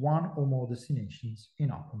shipped to one or more destinations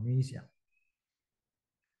in Upper Moesia.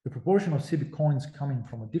 The proportion of civic coins coming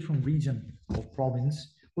from a different region or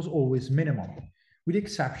province was always minimum, with the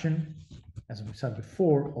exception, as we said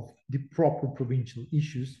before, of the proper provincial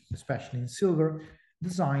issues, especially in silver,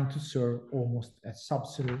 designed to serve almost as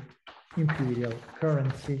subsidiary imperial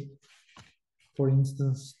currency. For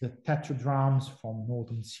instance, the tetradrachms from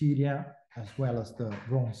northern Syria, as well as the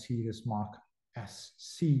bronze series mark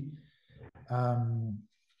SC,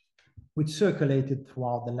 which circulated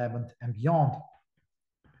throughout the Levant and beyond.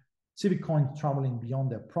 Civic coins traveling beyond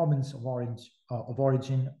their province of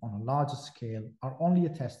origin on a larger scale are only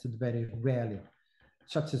attested very rarely,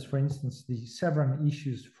 such as, for instance, the Severan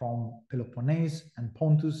issues from Peloponnese and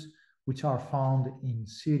Pontus, which are found in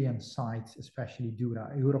Syrian sites, especially Dura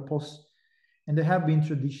Europos, and they have been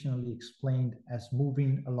traditionally explained as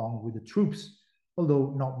moving along with the troops,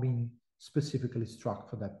 although not being specifically struck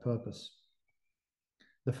for that purpose.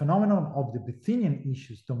 The phenomenon of the Bithynian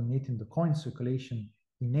issues dominating the coin circulation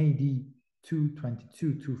in AD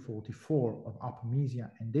 222-244 of Upper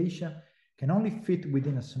Moesia and Dacia can only fit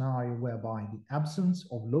within a scenario whereby the absence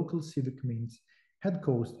of local civic means had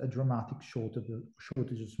caused a dramatic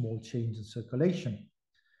shortage of small change in circulation,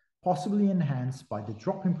 possibly enhanced by the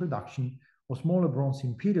drop in production of smaller bronze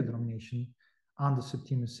imperial denomination under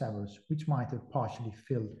Septimius Severus, which might have partially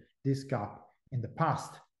filled this gap in the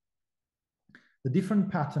past. The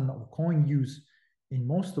different pattern of coin use in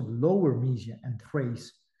most of Lower Moesia and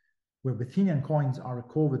Thrace, where Bithynian coins are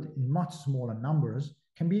recovered in much smaller numbers,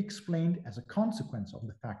 can be explained as a consequence of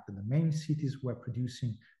the fact that the main cities were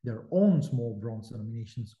producing their own small bronze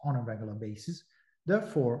denominations on a regular basis.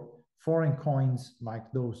 Therefore, foreign coins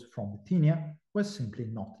like those from Bithynia were simply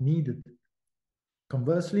not needed.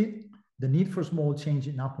 Conversely, the need for small change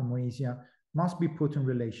in Upper Moesia must be put in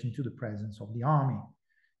relation to the presence of the army.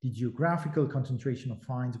 The geographical concentration of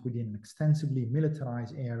finds within an extensively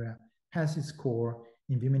militarized area has its core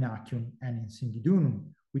in Viminacium and in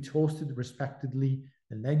Singidunum, which hosted respectively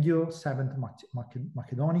the Legio VII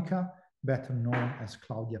Macedonica, better known as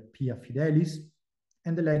Claudia Pia Fidelis,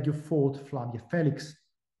 and the Legio IV Flavia Felix.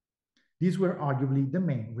 These were arguably the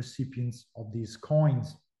main recipients of these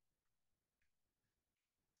coins.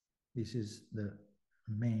 This is the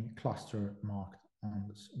main cluster marked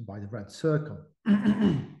by the red circle.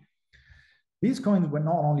 These coins were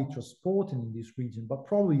not only transported in this region, but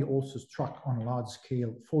probably also struck on a large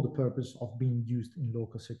scale for the purpose of being used in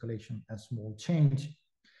local circulation as small change.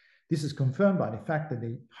 This is confirmed by the fact that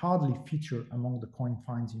they hardly feature among the coin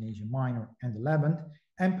finds in Asia Minor and the Levant,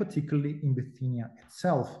 and particularly in Bithynia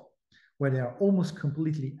itself, where they are almost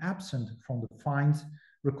completely absent from the finds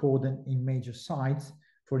recorded in major sites.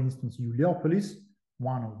 For instance, Heliopolis,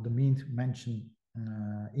 one of the mint mentioned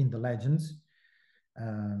in the legends,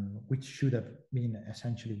 which should have been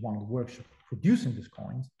essentially one of the workshops producing these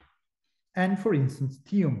coins, and for instance,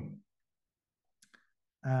 Tium.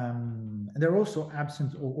 They're also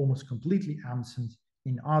absent or almost completely absent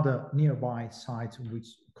in other nearby sites in which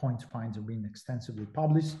coins finds have been extensively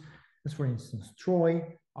published, as for instance, Troy,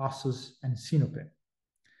 Assos, and Sinope.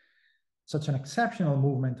 Such an exceptional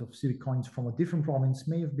movement of civic coins from a different province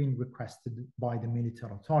may have been requested by the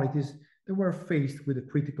military authorities that were faced with a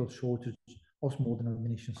critical shortage of modern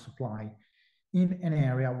ammunition supply in an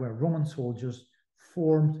area where Roman soldiers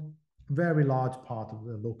formed a very large part of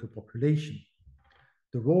the local population.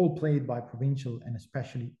 The role played by provincial and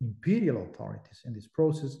especially imperial authorities in this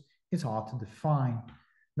process is hard to define.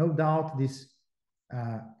 No doubt this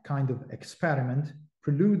kind of experiment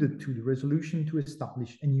preluded to the resolution to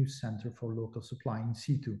establish a new center for local supply in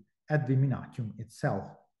situ at Viminacium itself.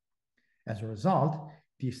 As a result,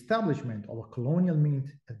 the establishment of a colonial mint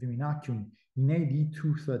at Viminacium in AD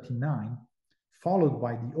 239, followed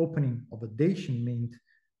by the opening of a Dacian mint,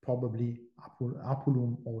 probably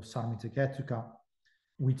Apulum or Sarmizegetuca,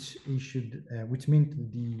 which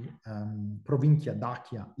minted the Provincia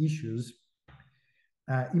Dacia issues,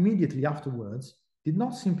 immediately afterwards, did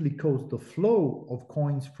not simply cause the flow of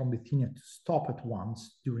coins from Bithynia to stop at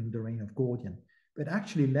once during the reign of Gordian, but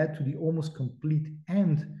actually led to the almost complete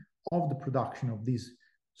end of the production of these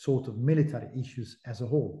sort of military issues as a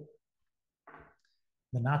whole.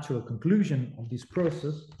 The natural conclusion of this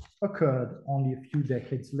process occurred only a few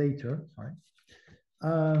decades later,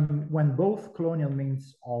 when both colonial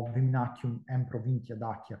mints of Viminacium and Provincia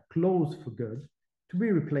Dacia closed for good, to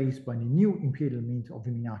be replaced by the new imperial mint of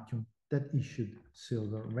Viminacium that issued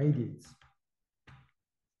silver radiates.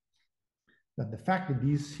 But the fact that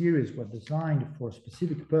these series were designed for a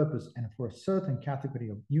specific purpose and for a certain category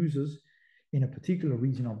of users in a particular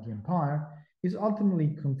region of the empire is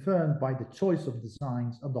ultimately confirmed by the choice of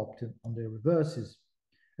designs adopted on their reverses,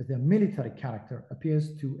 as their military character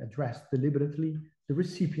appears to address deliberately the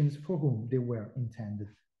recipients for whom they were intended,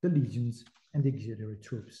 the legions and the auxiliary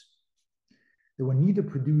troops. They were neither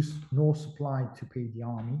produced nor supplied to pay the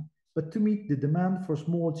army, but to meet the demand for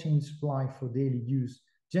small change supply for daily use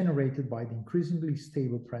generated by the increasingly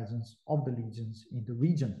stable presence of the legions in the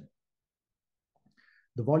region.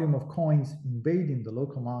 The volume of coins invading the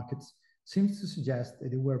local markets seems to suggest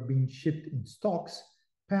that they were being shipped in stocks,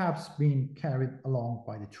 perhaps being carried along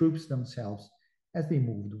by the troops themselves as they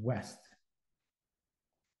moved west.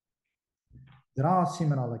 There are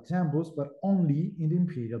similar examples, but only in the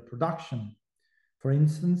imperial production. For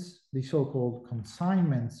instance, the so-called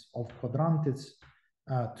consignments of quadrantes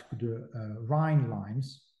to the Rhine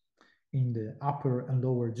lines in the upper and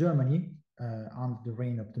lower Germany under the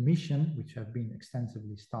reign of Domitian, which have been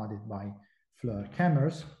extensively studied by Fleur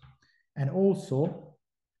Kemmers, and also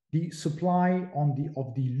the supply of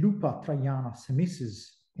the Lupa Traiana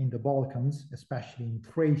semices in the Balkans, especially in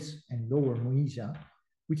Thrace and Lower Moesia,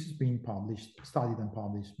 which has been studied and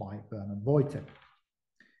published by Bernard Wojtek.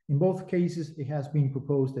 In both cases, it has been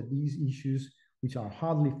proposed that these issues, which are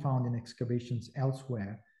hardly found in excavations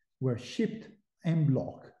elsewhere, were shipped en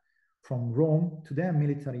bloc from Rome to their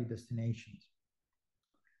military destinations.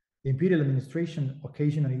 The imperial administration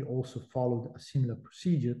occasionally also followed a similar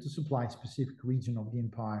procedure to supply a specific region of the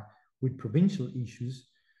empire with provincial issues,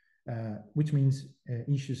 which means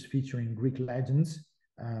issues featuring Greek legends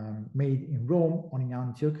made in Rome or in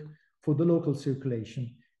Antioch for the local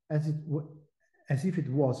circulation, as if it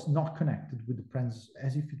was connected with the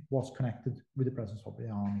presence of the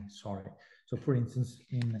army. So, for instance,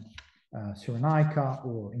 in Cyrenaica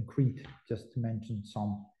or in Crete, just to mention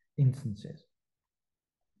some instances.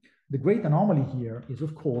 The great anomaly here is,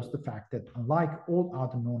 of course, the fact that unlike all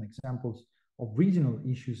other known examples of regional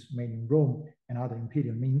issues made in Rome and other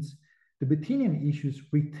imperial mints, the Bithynian issues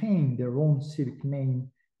retain their own civic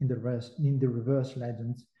name in the reverse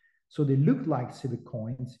legends, so they look like civic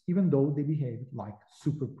coins, even though they behaved like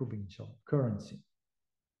super-provincial currency.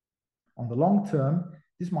 On the long term,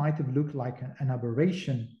 this might have looked like an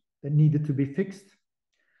aberration that needed to be fixed.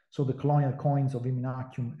 So the colonial coins of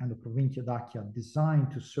Viminacium and the Provincia Dacia,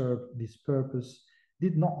 designed to serve this purpose,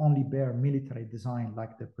 did not only bear military design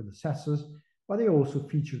like their predecessors, but they also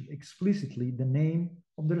featured explicitly the name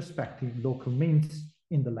of the respective local mints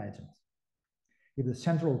in the legend. If the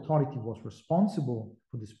central authority was responsible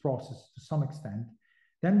for this process to some extent,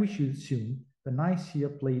 then we should assume that Nicaea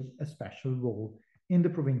played a special role in the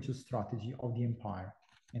provincial strategy of the empire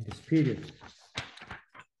in this period.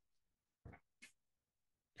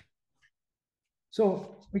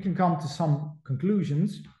 So we can come to some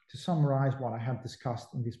conclusions to summarize what I have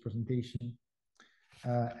discussed in this presentation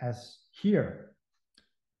as here.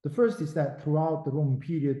 The first is that throughout the Roman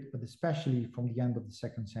period, but especially from the end of the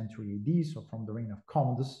 2nd century AD, so from the reign of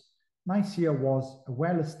Commodus, Nicaea was a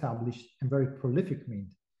well-established and very prolific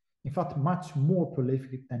mint. In fact, much more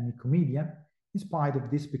prolific than Nicomedia, in spite of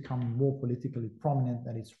this becoming more politically prominent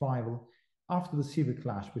than its rival after the civil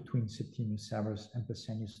clash between Septimius Severus and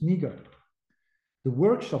Pescennius Niger. the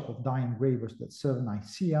workshop of dye engravers that served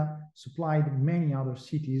Nicaea supplied many other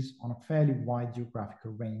cities on a fairly wide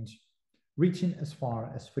geographical range, reaching as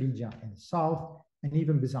far as Phrygia in the south and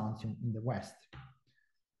even Byzantium in the west.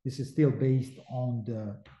 This is still based on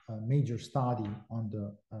the major study on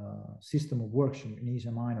the system of workshop in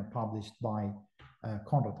Asia Minor published by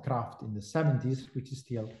Konrad Kraft in the 70s, which is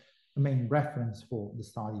still a main reference for the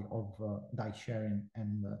study of dye sharing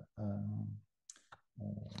and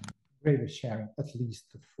engraver sharing, at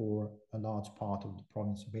least for a large part of the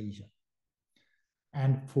province of Asia.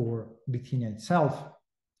 And for Bithynia itself,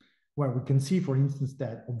 where we can see, for instance,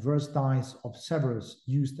 that obverse dyes of Severus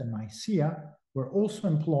used in Nicaea were also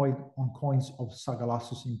employed on coins of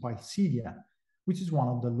Sagalassus in Pisidia, which is one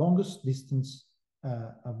of the longest distance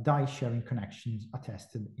of dye sharing connections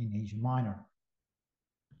attested in Asia Minor.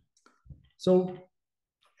 So,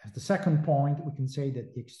 as the second point, we can say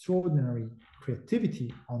that the extraordinary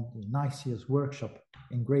creativity on the Nicaea's workshop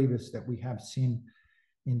engravers that we have seen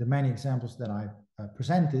in the many examples that I've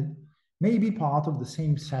presented may be part of the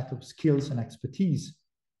same set of skills and expertise,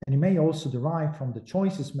 and it may also derive from the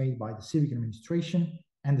choices made by the civic administration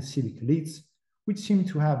and the civic elites, which seem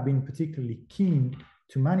to have been particularly keen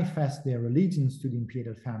to manifest their allegiance to the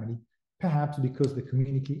imperial family, perhaps because the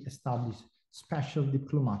community established special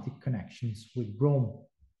diplomatic connections with Rome.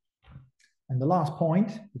 And the last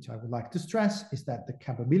point, which I would like to stress, is that the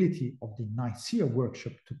capability of the Nicaea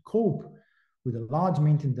workshop to cope with a large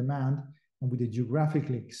maintenance demand and with a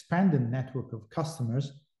geographically expanded network of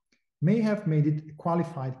customers may have made it a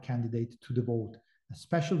qualified candidate to devote a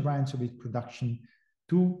special branch of its production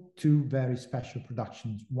to two very special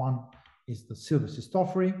productions. One is the silver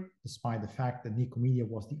cistophery, despite the fact that Nicomedia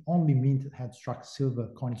was the only mint that had struck silver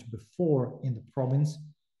coinage before in the province.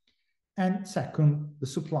 And second, the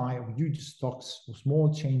supply of huge stocks of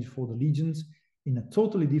small change for the legions in a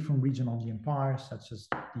totally different region of the empire, such as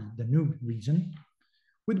the Danube region,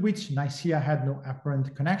 with which Nicaea had no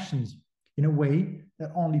apparent connections in a way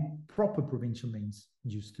that only proper provincial means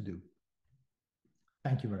used to do.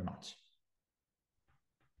 Thank you very much.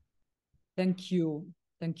 Thank you.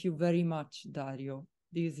 Thank you very much, Dario.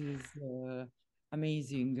 This is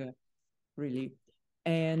amazing, really.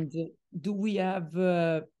 And do we have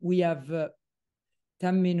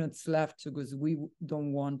 10 minutes left because we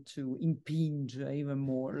don't want to impinge even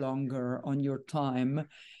more longer on your time.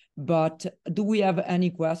 But do we have any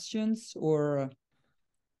questions, or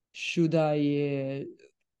should I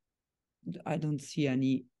don't see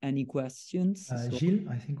any questions. So. Gilles,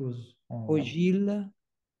 I think was on. Oh, Gilles.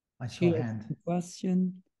 I saw a hand.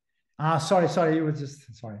 Question. Sorry, you were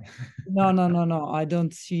just sorry. No. I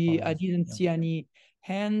don't see. I didn't see any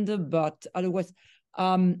hand, but otherwise,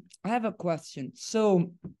 I have a question.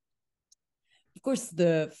 So, of course,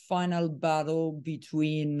 the final battle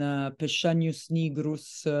between Pescennius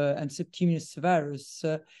Nigrus and Septimius Severus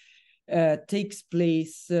takes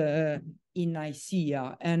place in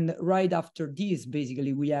Nicaea, and right after this,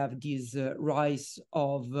 basically, we have this rise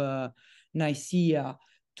of Nicaea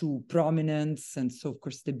to prominence, and so of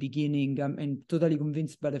course the beginning. I'm totally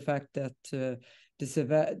convinced by the fact that the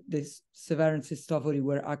Severance Cristofori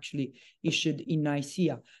were actually issued in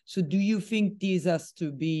Nicaea. So do you think this has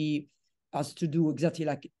to do exactly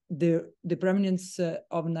like the prominence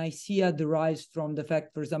of Nicaea derives from the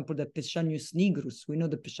fact, for example, that Pescennius Nigrus, we know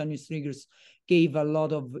that Pescennius Nigrus gave a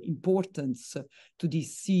lot of importance to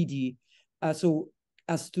this city, so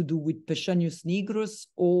has to do with Pescennius Nigrus,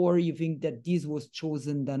 or you think that this was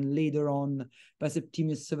chosen then later on by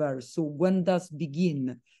Septimius Severus? So when does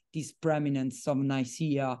begin this prominence of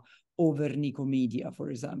Nicaea over Nicomedia, for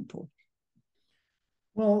example?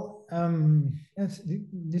 Well,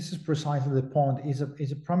 this is precisely the point. Is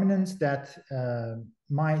a prominence that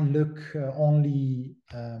might look only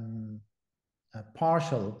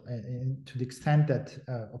partial, to the extent that,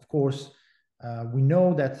 of course, we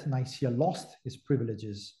know that Nicaea lost its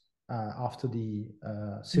privileges after the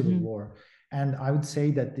Civil War, and I would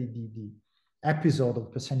say that the episode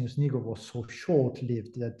of Pescennius Nigrus was so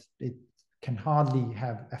short-lived that it can hardly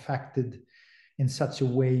have affected in such a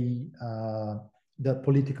way the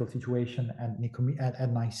political situation at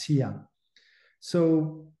Nicaea.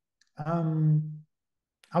 So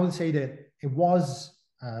I would say that it was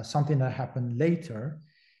something that happened later.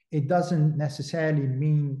 It doesn't necessarily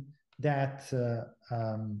mean that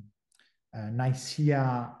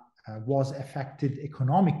Nicaea was affected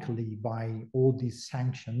economically by all these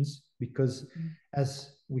sanctions, because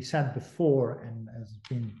as we said before, and as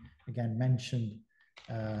been again mentioned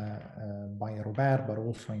by Robert, but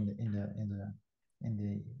also in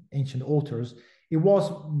the ancient authors, it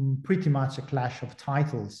was pretty much a clash of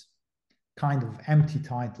titles, kind of empty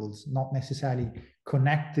titles, not necessarily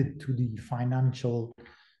connected to the financial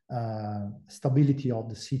stability of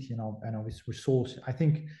the city and of its resources. I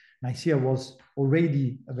think Nicaea was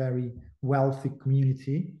already a very wealthy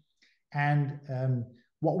community, and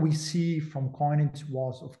what we see from coinage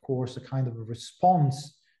was, of course, a kind of a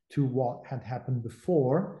response to what had happened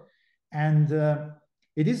before. And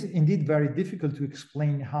it is indeed very difficult to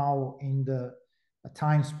explain how in a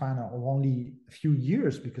time span of only a few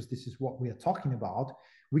years, because this is what we are talking about,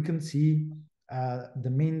 we can see the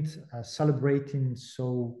mint celebrating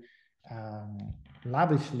so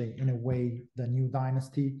lavishly, in a way, the new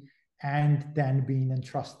dynasty, and then being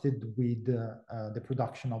entrusted with the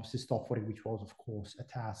production of Sistofori, which was, of course, a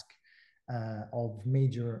task of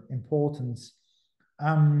major importance.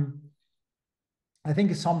 I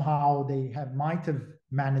think somehow they might have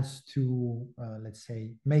managed to, let's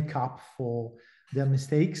say, make up for their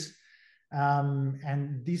mistakes.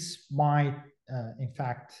 And this might, in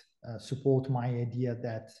fact, support my idea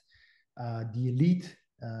that the elite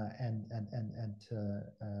and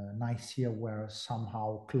Nicaea were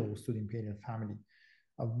somehow close to the imperial family.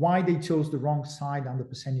 Why they chose the wrong side under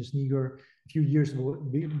Pescennius Niger a few years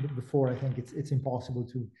before, I think it's impossible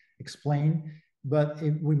to explain. But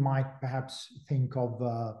we might perhaps think of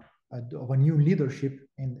a new leadership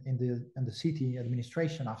in the city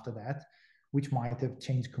administration after that, which might have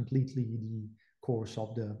changed completely the course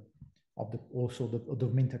of the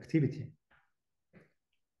mint activity.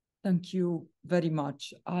 Thank you very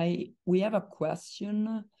much. We have a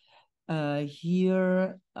question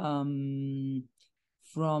here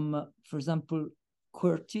from, for example,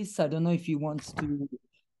 Curtis. I don't know if he wants to,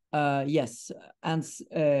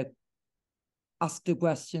 ask the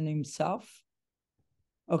question himself.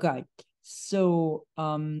 Okay, so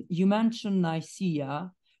you mentioned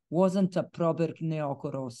Nicaea wasn't a proper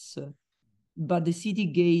neokoros, but the city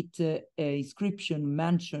gate inscription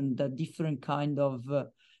mentioned a different kind of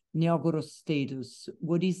neokoros status.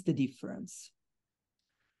 What is the difference?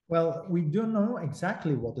 Well, we don't know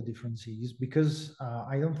exactly what the difference is, because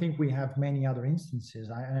I don't think we have many other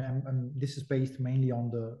instances. This is based mainly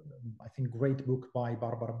on the, I think, great book by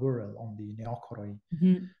Barbara Burrell on the neokoroi.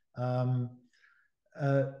 Mm-hmm.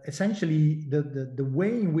 Essentially, the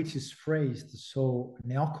way in which it's phrased, so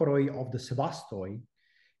neokoroi of the Sebastoi,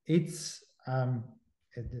 it's kind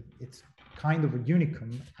of a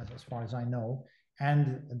unicum, as far as I know.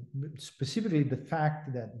 And specifically the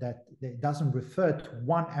fact that it doesn't refer to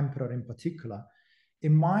one emperor in particular,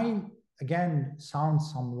 it might, again, sound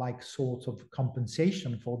some like sort of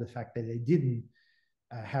compensation for the fact that they didn't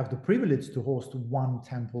have the privilege to host one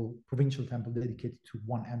temple, provincial temple, dedicated to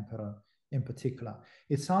one emperor in particular.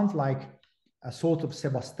 It sounds like a sort of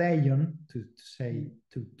Sebastian,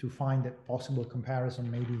 to find a possible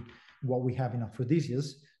comparison, maybe what we have in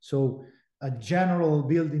Aphrodisias. So a general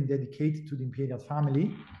building dedicated to the imperial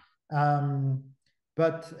family,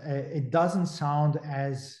 but it doesn't sound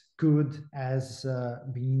as good as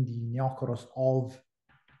being the neokoros of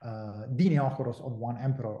one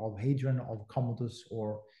emperor, of Hadrian, of Commodus,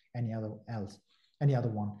 or any other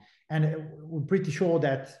one. And we're pretty sure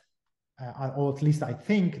that, or at least I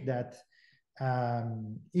think that,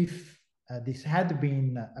 if this had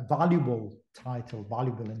been a valuable title,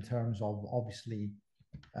 valuable in terms of obviously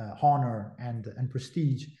honor and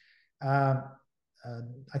prestige,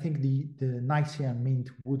 I think the Nicaean mint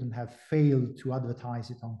wouldn't have failed to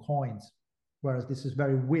advertise it on coins. Whereas this is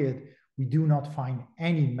very weird. We do not find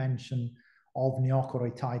any mention of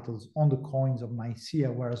neokoroi titles on the coins of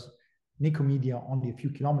Nicaea, whereas Nicomedia, only a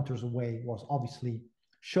few kilometers away, was obviously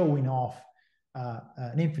showing off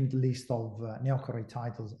an infinite list of neokoroi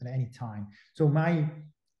titles at any time. So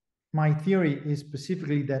my theory is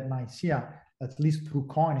specifically that Nicaea, at least through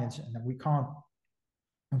coinage, and we can't,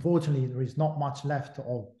 unfortunately, there is not much left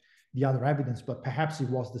of the other evidence, but perhaps it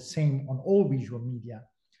was the same on all visual media.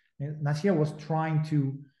 Nicaea was trying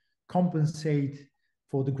to compensate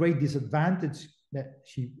for the great disadvantage that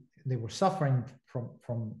they were suffering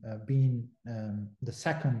from being the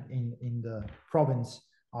second in the province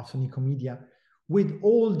after Nicomedia, with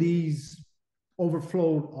all these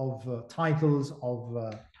overflow of titles,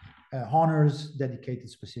 of honors dedicated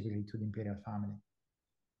specifically to the imperial family.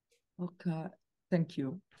 Okay, thank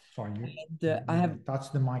you. Sorry, I have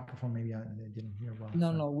touched the microphone. Maybe I didn't hear well.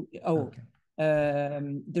 No. Oh, okay.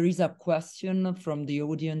 There is a question from the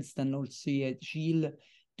audience, and also Gilles.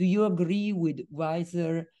 Do you agree with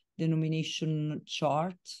Weiser denomination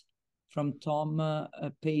chart from Tom,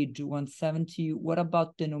 page 170? What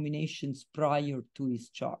about denominations prior to his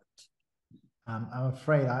chart? I'm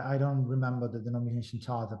afraid I don't remember the denomination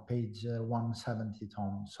chart at page 170,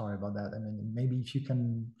 Tom. Sorry about that. I mean, maybe if you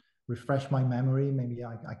can refresh my memory, maybe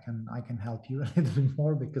I can help you a little bit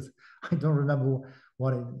more, because I don't remember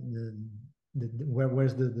what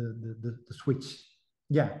where's the switch.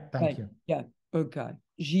 Yeah, thank you. Yeah, okay.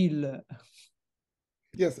 Gilles.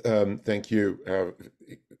 Yes, thank you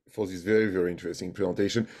for this very, very interesting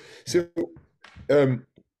presentation. So,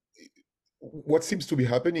 what seems to be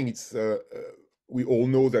happening, it's we all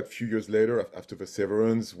know that a few years later, after the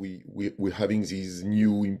severance, we're having these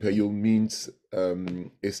new imperial mints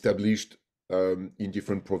established in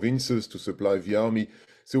different provinces to supply the army.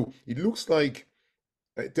 So it looks like,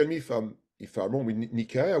 tell me if I'm wrong, with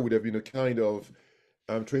Nicaea would have been a kind of,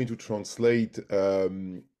 I'm trying to translate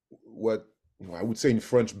what I would say in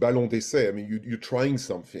French, ballon d'essai. I mean, you're trying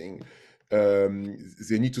something.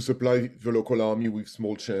 They need to supply the local army with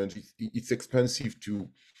small change. It's expensive to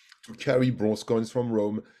carry bronze coins from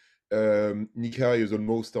Rome. Nicaea is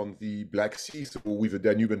almost on the Black Sea, so with the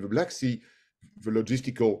Danube and the Black Sea, the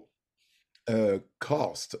logistical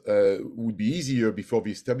cost would be easier before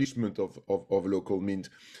the establishment of local mint.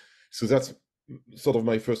 So that's sort of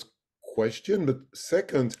my first question. But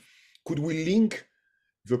second, could we link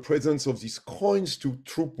the presence of these coins to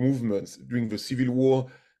troop movements during the Civil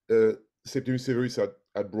War? Septimius Severus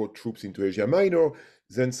had brought troops into Asia Minor.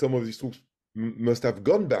 Then some of these troops must have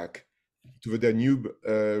gone back to the Danube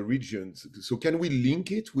regions. So can we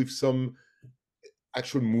link it with some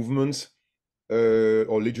actual movements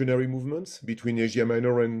or legionary movements between Asia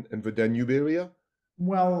Minor and the Danube area?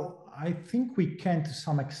 Well, I think we can to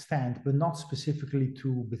some extent, but not specifically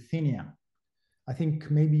to Bithynia. I think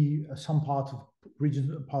maybe some part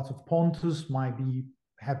of Pontus might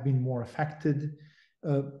have been more affected.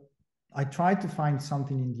 I tried to find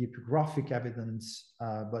something in the epigraphic evidence,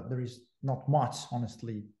 but there is not much,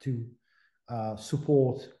 honestly, to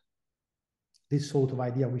support this sort of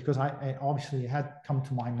idea, because I obviously had come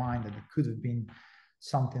to my mind that it could have been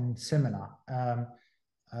something similar.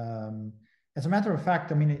 As a matter of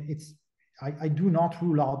fact, I mean, I do not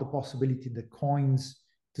rule out the possibility that coins,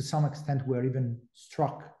 to some extent, were even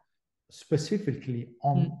struck specifically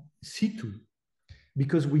on situ,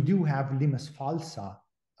 because we do have limes falsa,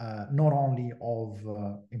 not only of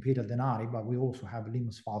imperial denarii, but we also have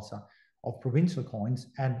limes falsa of provincial coins.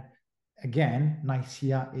 And again,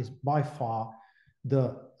 Nicaea is by far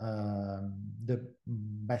the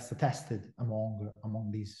best attested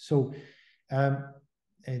among these. So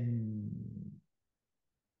and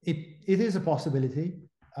it is a possibility.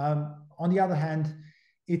 On the other hand,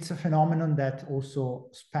 it's a phenomenon that also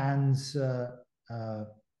spans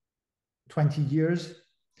 20 years,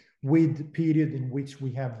 with period in which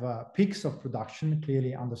we have peaks of production,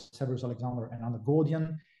 clearly under Severus Alexander and under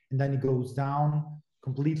Gordian, and then it goes down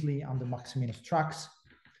completely under Maximinus Thrax.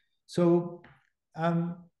 So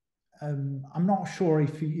I'm not sure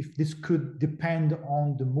if this could depend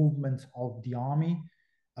on the movement of the army,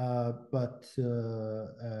 but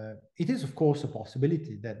it is, of course, a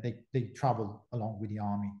possibility that they travel along with the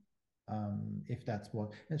army. If that's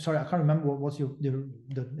what. Sorry, I can't remember what was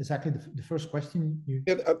exactly the first question.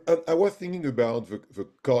 Yeah, I was thinking about the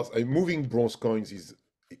cost. Moving bronze coins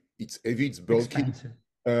it's heavy, it's bulky. Expensive.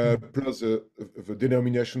 Plus the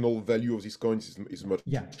denominational value of these coins is much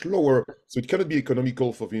lower, so it cannot be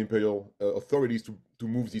economical for the imperial authorities to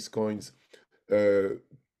move these coins to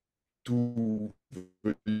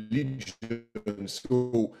the legion.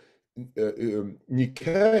 So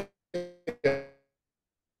Nicaea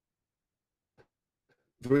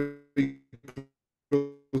very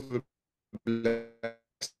close to the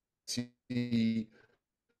Black Sea.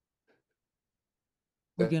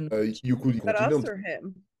 You could us or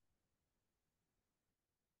him?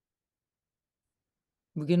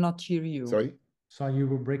 We cannot hear you. Sorry? So you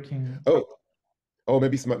were breaking. Oh,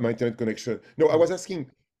 maybe it's my internet connection. No, I was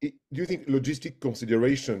asking, do you think logistic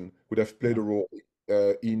consideration would have played a role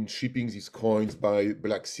in shipping these coins by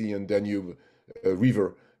Black Sea and Danube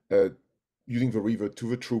River, using the river to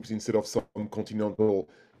the troops instead of some continental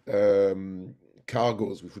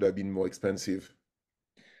cargoes, which would have been more expensive?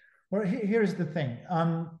 Well, here's the thing.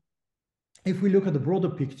 If we look at the broader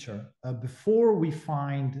picture, before we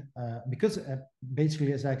find, because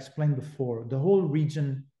basically, as I explained before, the whole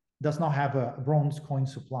region does not have a bronze coin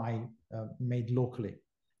supply made locally,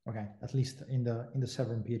 okay, at least in the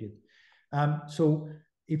Severan period. So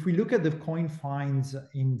if we look at the coin finds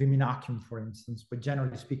in Viminacium, for instance, but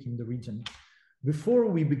generally speaking, the region, before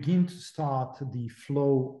we begin to start the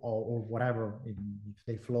flow or whatever, if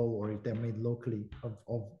they flow or if they're made locally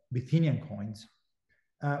of Bithynian coins,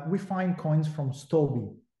 we find coins from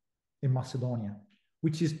Stobi in Macedonia,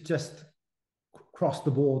 which is just across the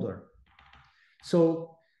border.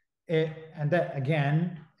 So, and that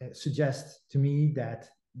again suggests to me that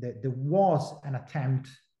there was an attempt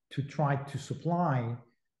to try to supply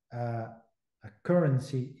a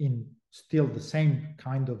currency in still the same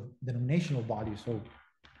kind of denominational value, so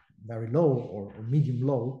very low or medium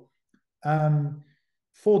low,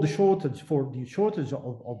 for the shortage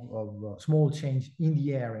of small change in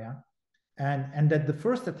the area, and that the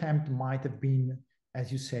first attempt might have been,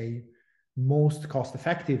 as you say, most cost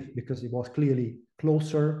effective because it was clearly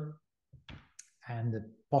closer and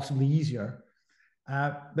possibly easier.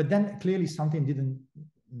 But then clearly something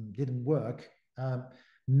didn't work.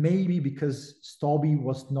 Maybe because Stobi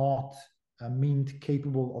was not a mint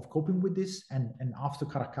capable of coping with this, and after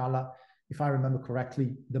Caracalla, if I remember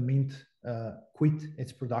correctly, the mint quit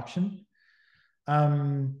its production.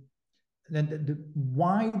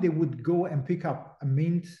 Why they would go and pick up a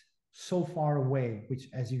mint so far away, which,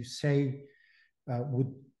 as you say,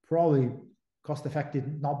 would probably cost effective,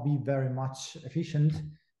 not be very much efficient.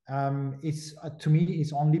 It's to me,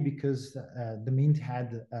 it's only because the mint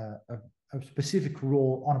had a specific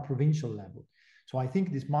role on a provincial level. So I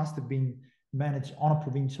think this must have been managed on a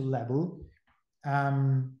provincial level,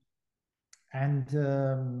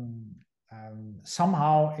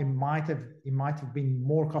 somehow it might have been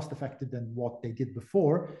more cost effective than what they did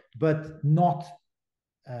before, but not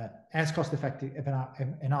as cost effective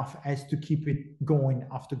enough as to keep it going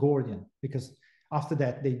after Gordian, because after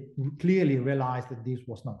that they clearly realized that this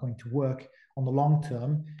was not going to work on the long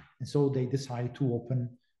term, and so they decided to open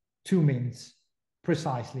 2 mints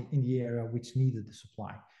precisely in the area which needed the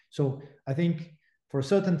supply. So I think for a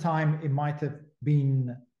certain time it might have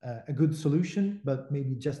been a good solution, but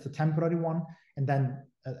maybe just a temporary one, and then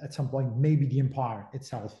at some point maybe the empire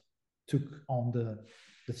itself took on the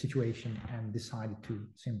situation and decided to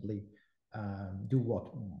simply do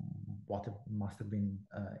what it must have been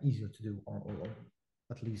easier to do, or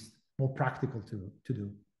at least more practical to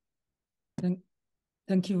do.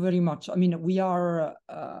 Thank you very much. I mean, we are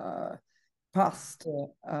past,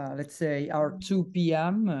 let's say, our 2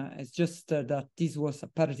 p.m. It's just that this was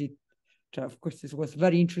apparently, of course, this was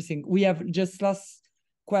very interesting. We have just last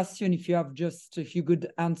question, if you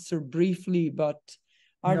could answer briefly, but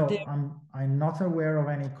I'm not aware of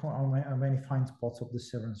any fine spots of the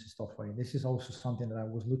severance history. This is also something that I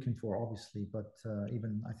was looking for, obviously, but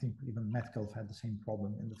I think even Metcalfe had the same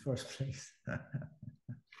problem in the first place.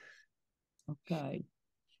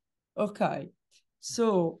 Okay.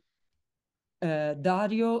 So,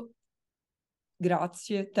 Dario,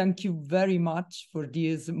 grazie. Thank you very much for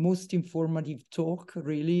this most informative talk.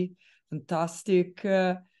 Really fantastic.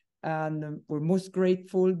 And we're most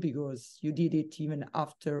grateful because you did it even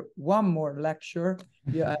after one more lecture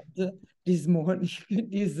you had this morning,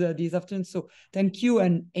 this afternoon. So thank you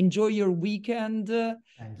and enjoy your weekend.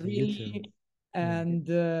 Really. And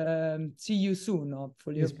see you soon,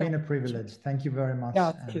 hopefully. It's been a privilege. Thank you very much.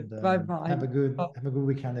 And, bye-bye. Have a good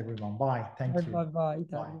weekend, everyone. Bye. Thank you. Bye.